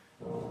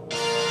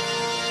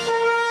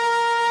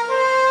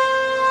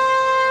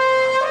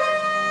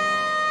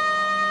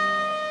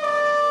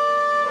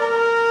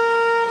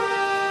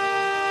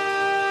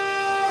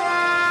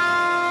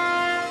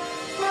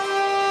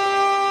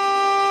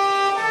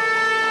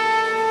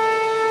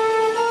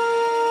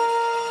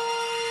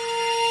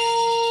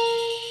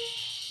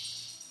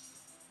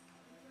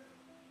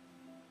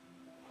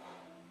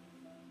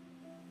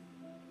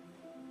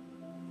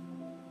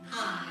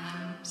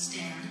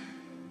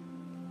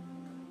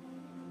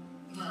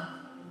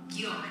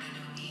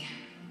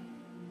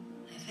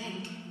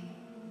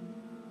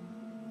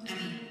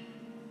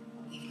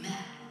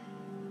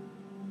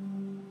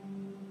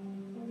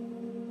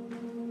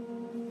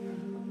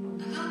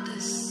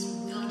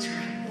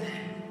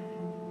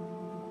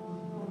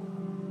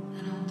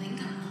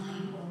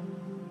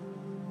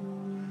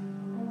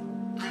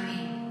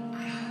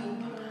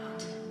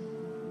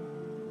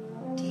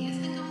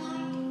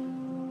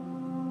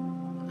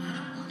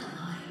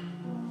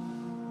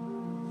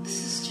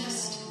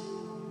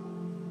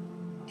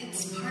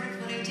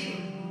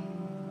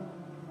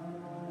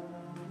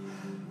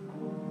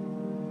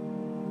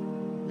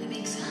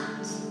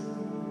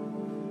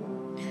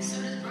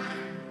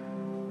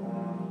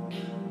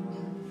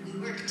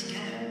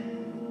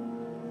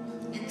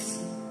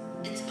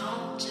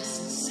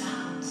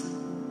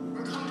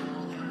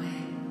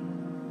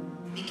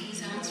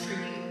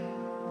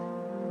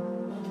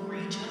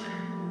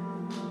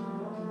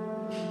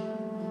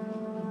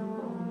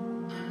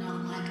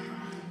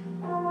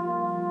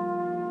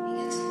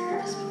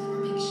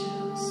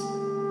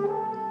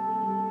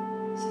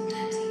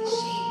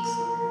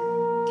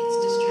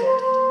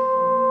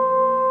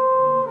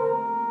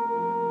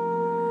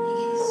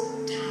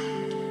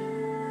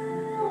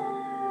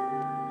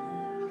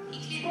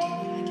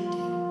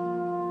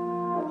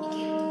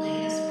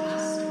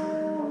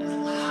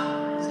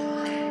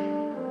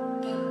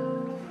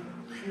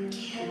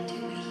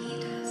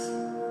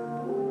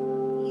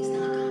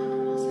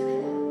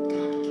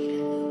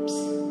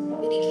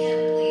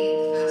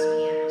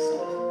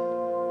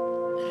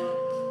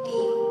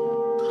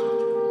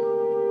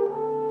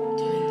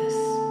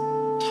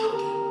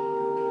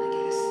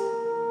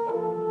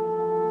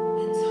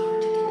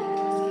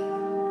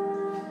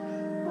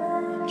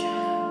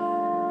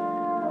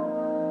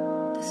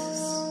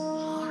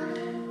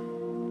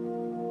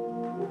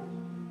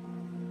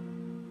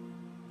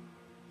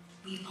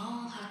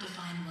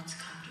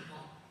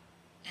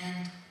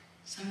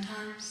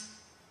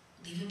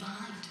 leave it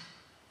behind.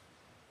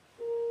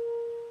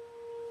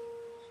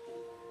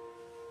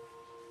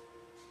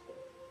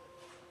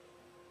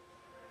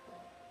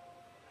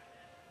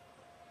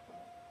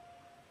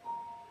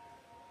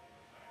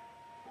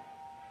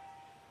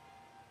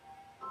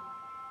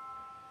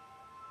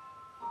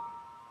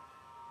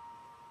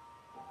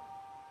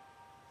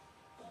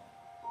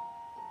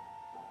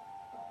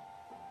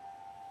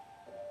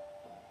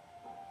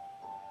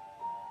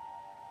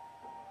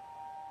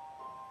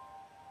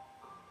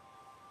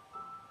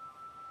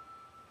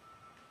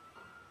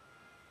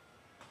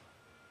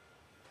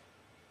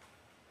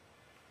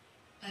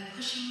 By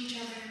pushing each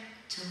other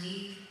to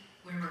leave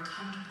where we're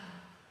comfortable,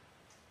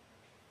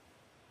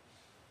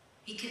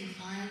 we can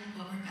find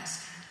what we're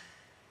best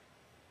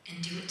at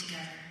and do it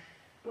together.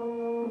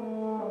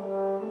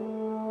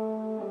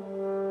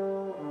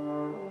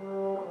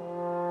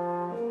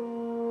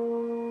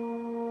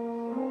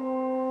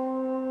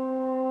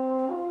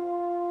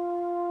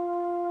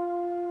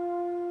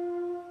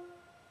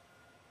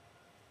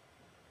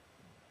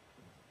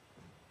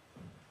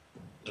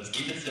 Let's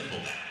keep it simple.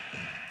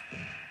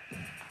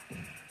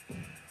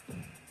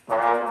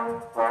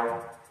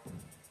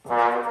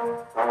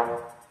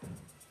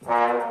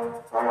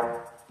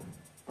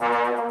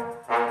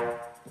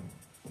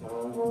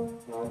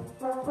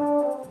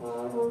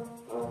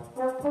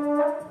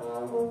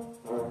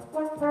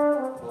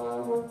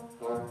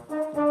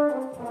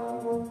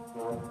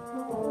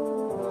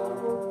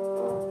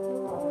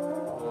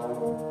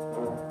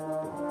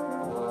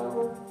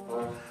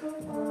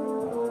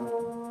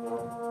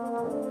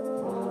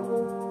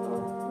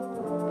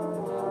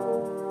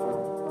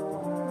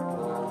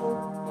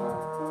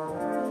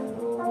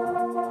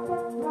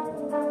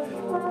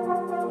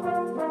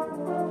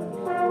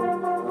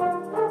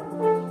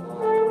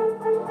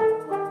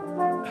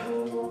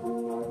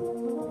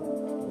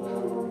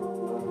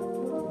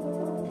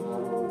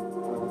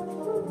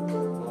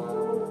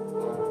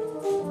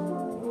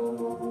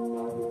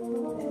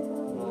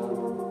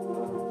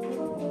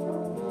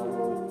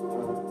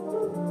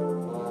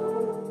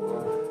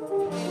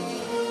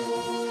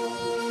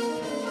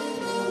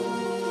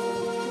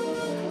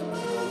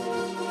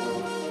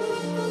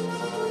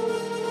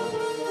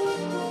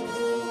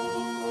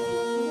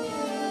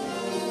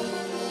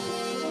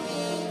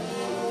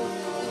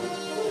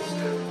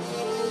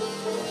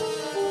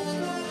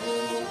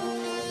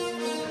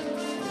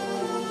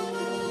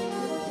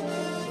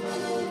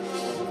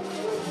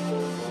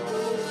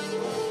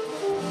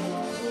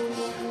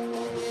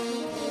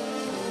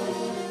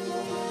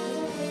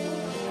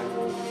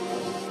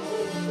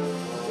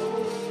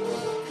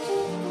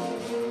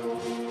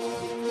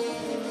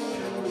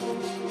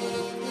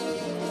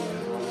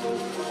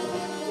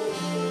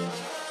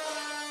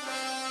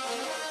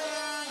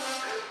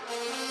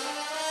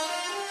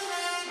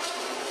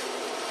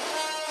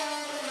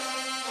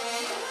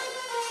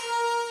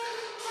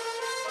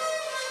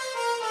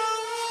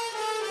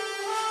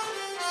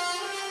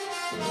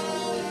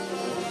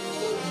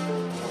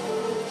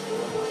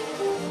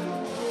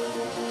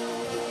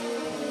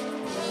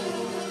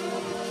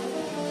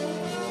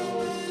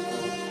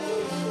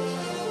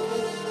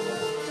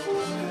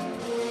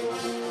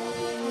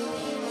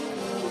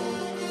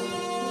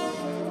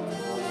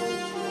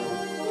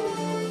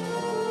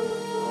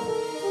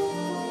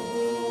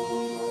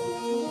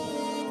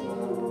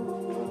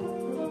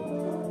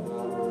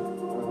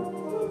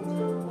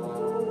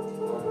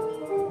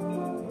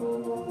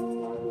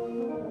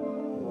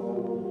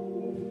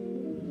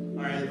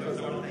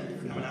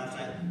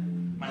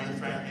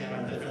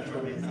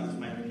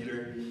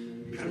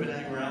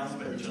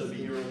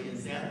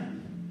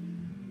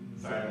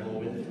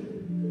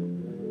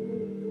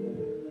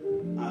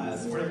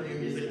 Supporting new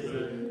music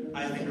is,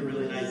 I think, a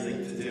really nice thing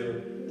to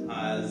do.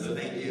 So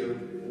thank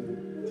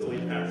you to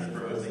William Patterson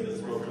for hosting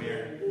this world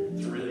premiere.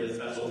 It's really a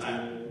special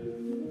time.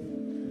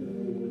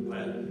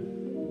 But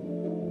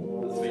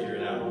let's figure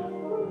it out.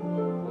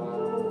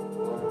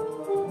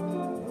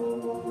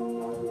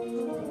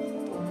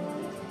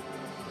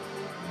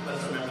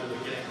 Let's remember the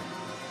beginning.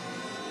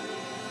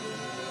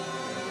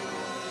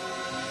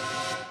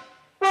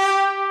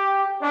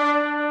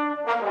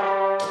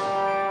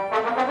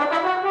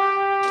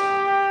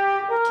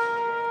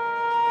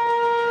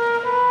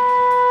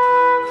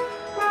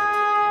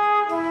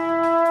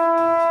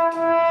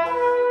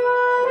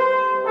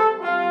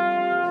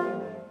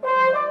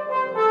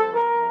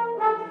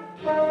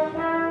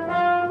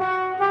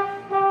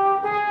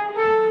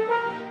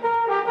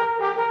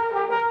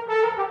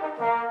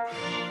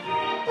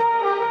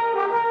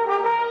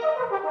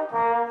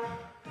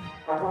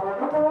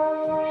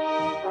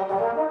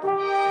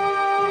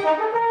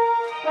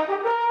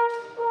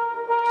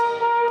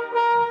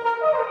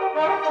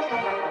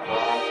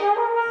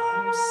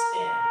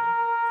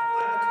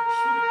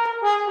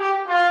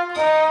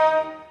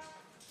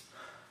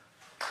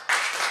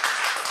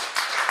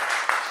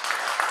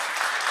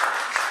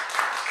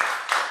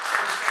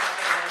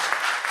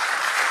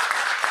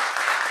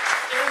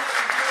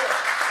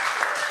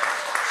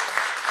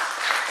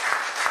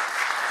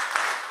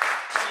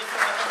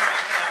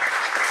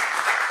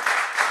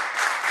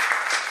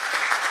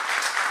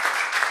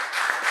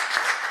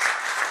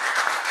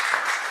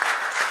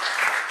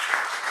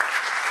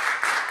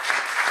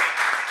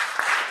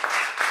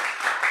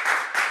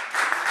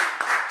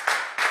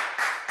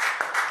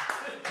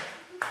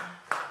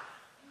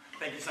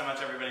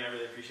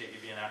 appreciate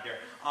you being out here.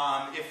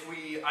 If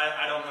we,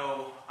 I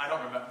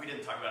don't remember, we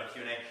didn't talk about a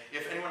Q&A.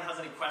 If anyone has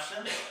any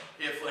questions,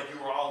 if like you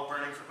were all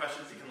burning for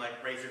questions, you can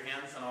like raise your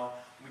hands and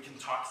we can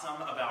talk some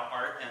about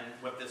art and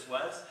what this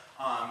was.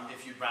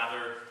 If you'd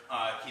rather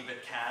keep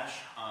it cash,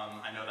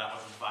 I know that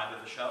wasn't the vibe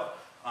of the show,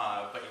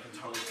 but you can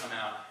totally come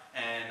out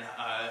and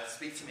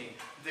speak to me.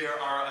 There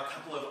are a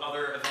couple of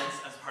other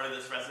events as part of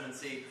this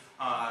residency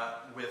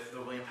with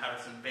the William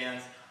Patterson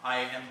bands. I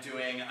am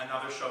doing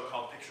another show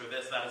called Picture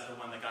This. That is the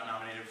one that got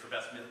nominated for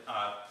Best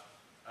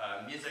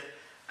Music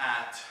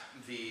at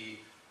the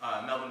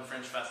Melbourne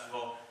Fringe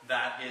Festival.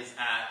 That is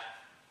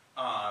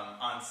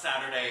on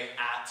Saturday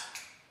at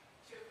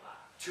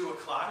 2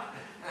 o'clock.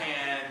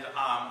 And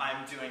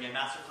I'm doing a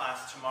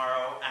masterclass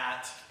tomorrow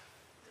at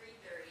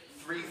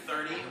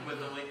 3:30 with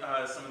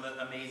some of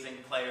the amazing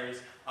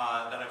players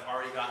that I've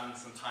already gotten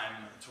some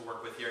time to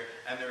work with here.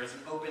 And there is an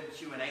open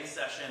Q&A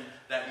session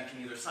that you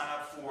can either sign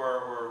up for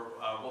or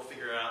we'll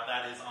figure it out.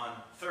 That is on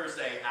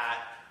Thursday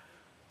at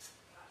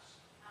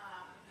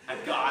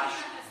Gosh.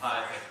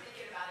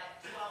 Thinking about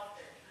it,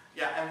 12:30.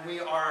 Yeah, and we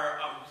are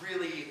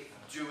really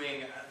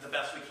doing the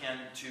best we can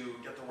to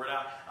get the word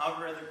out.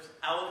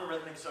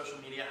 Algorithmic social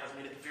media has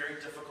made it very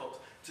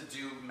difficult to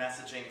do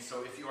messaging,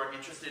 so if you are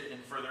interested in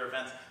further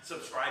events,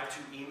 subscribe to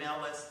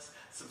email lists,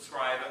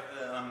 subscribe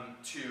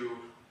to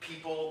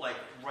people, like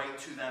write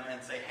to them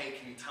and say, hey,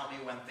 can you tell me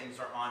when things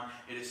are on?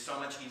 It is so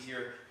much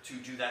easier to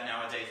do that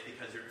nowadays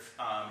because your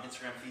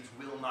Instagram feeds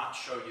will not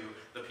show you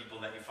the people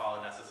that you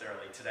follow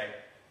necessarily today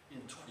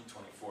in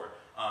 2024.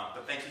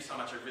 But thank you so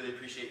much. I really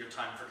appreciate your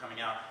time for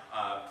coming out.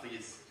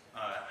 Please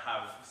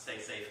stay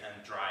safe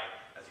and dry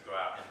as you go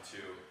out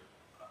into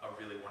a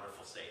really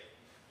wonderful state.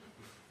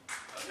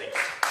 Thank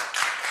you.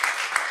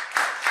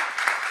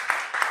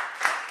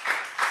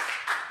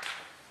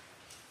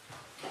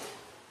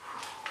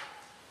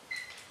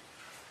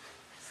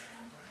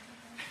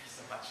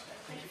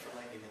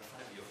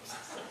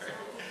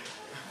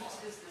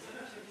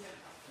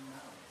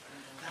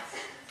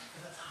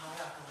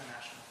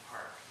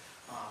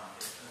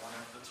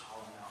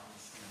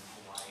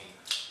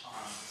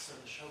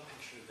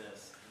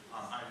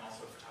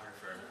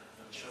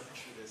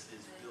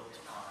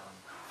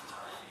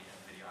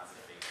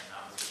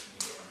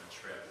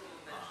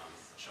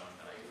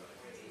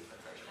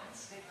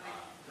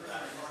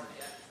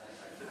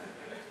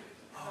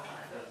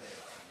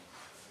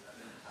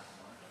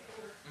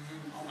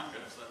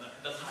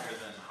 That's higher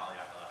than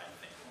Haleakala, I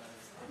think.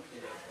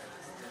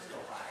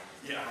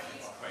 Yeah,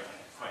 it's quite.